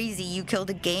pretty crazy you killed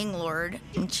a gang lord.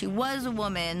 And she was a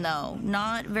woman, though.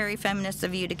 Not very feminist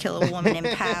of you to kill a woman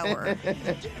in power.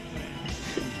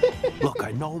 Look,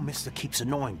 I know Mr. keeps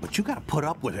annoying, but you gotta put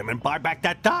up with him and buy back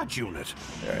that Dodge unit.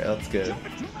 Alright, let's go.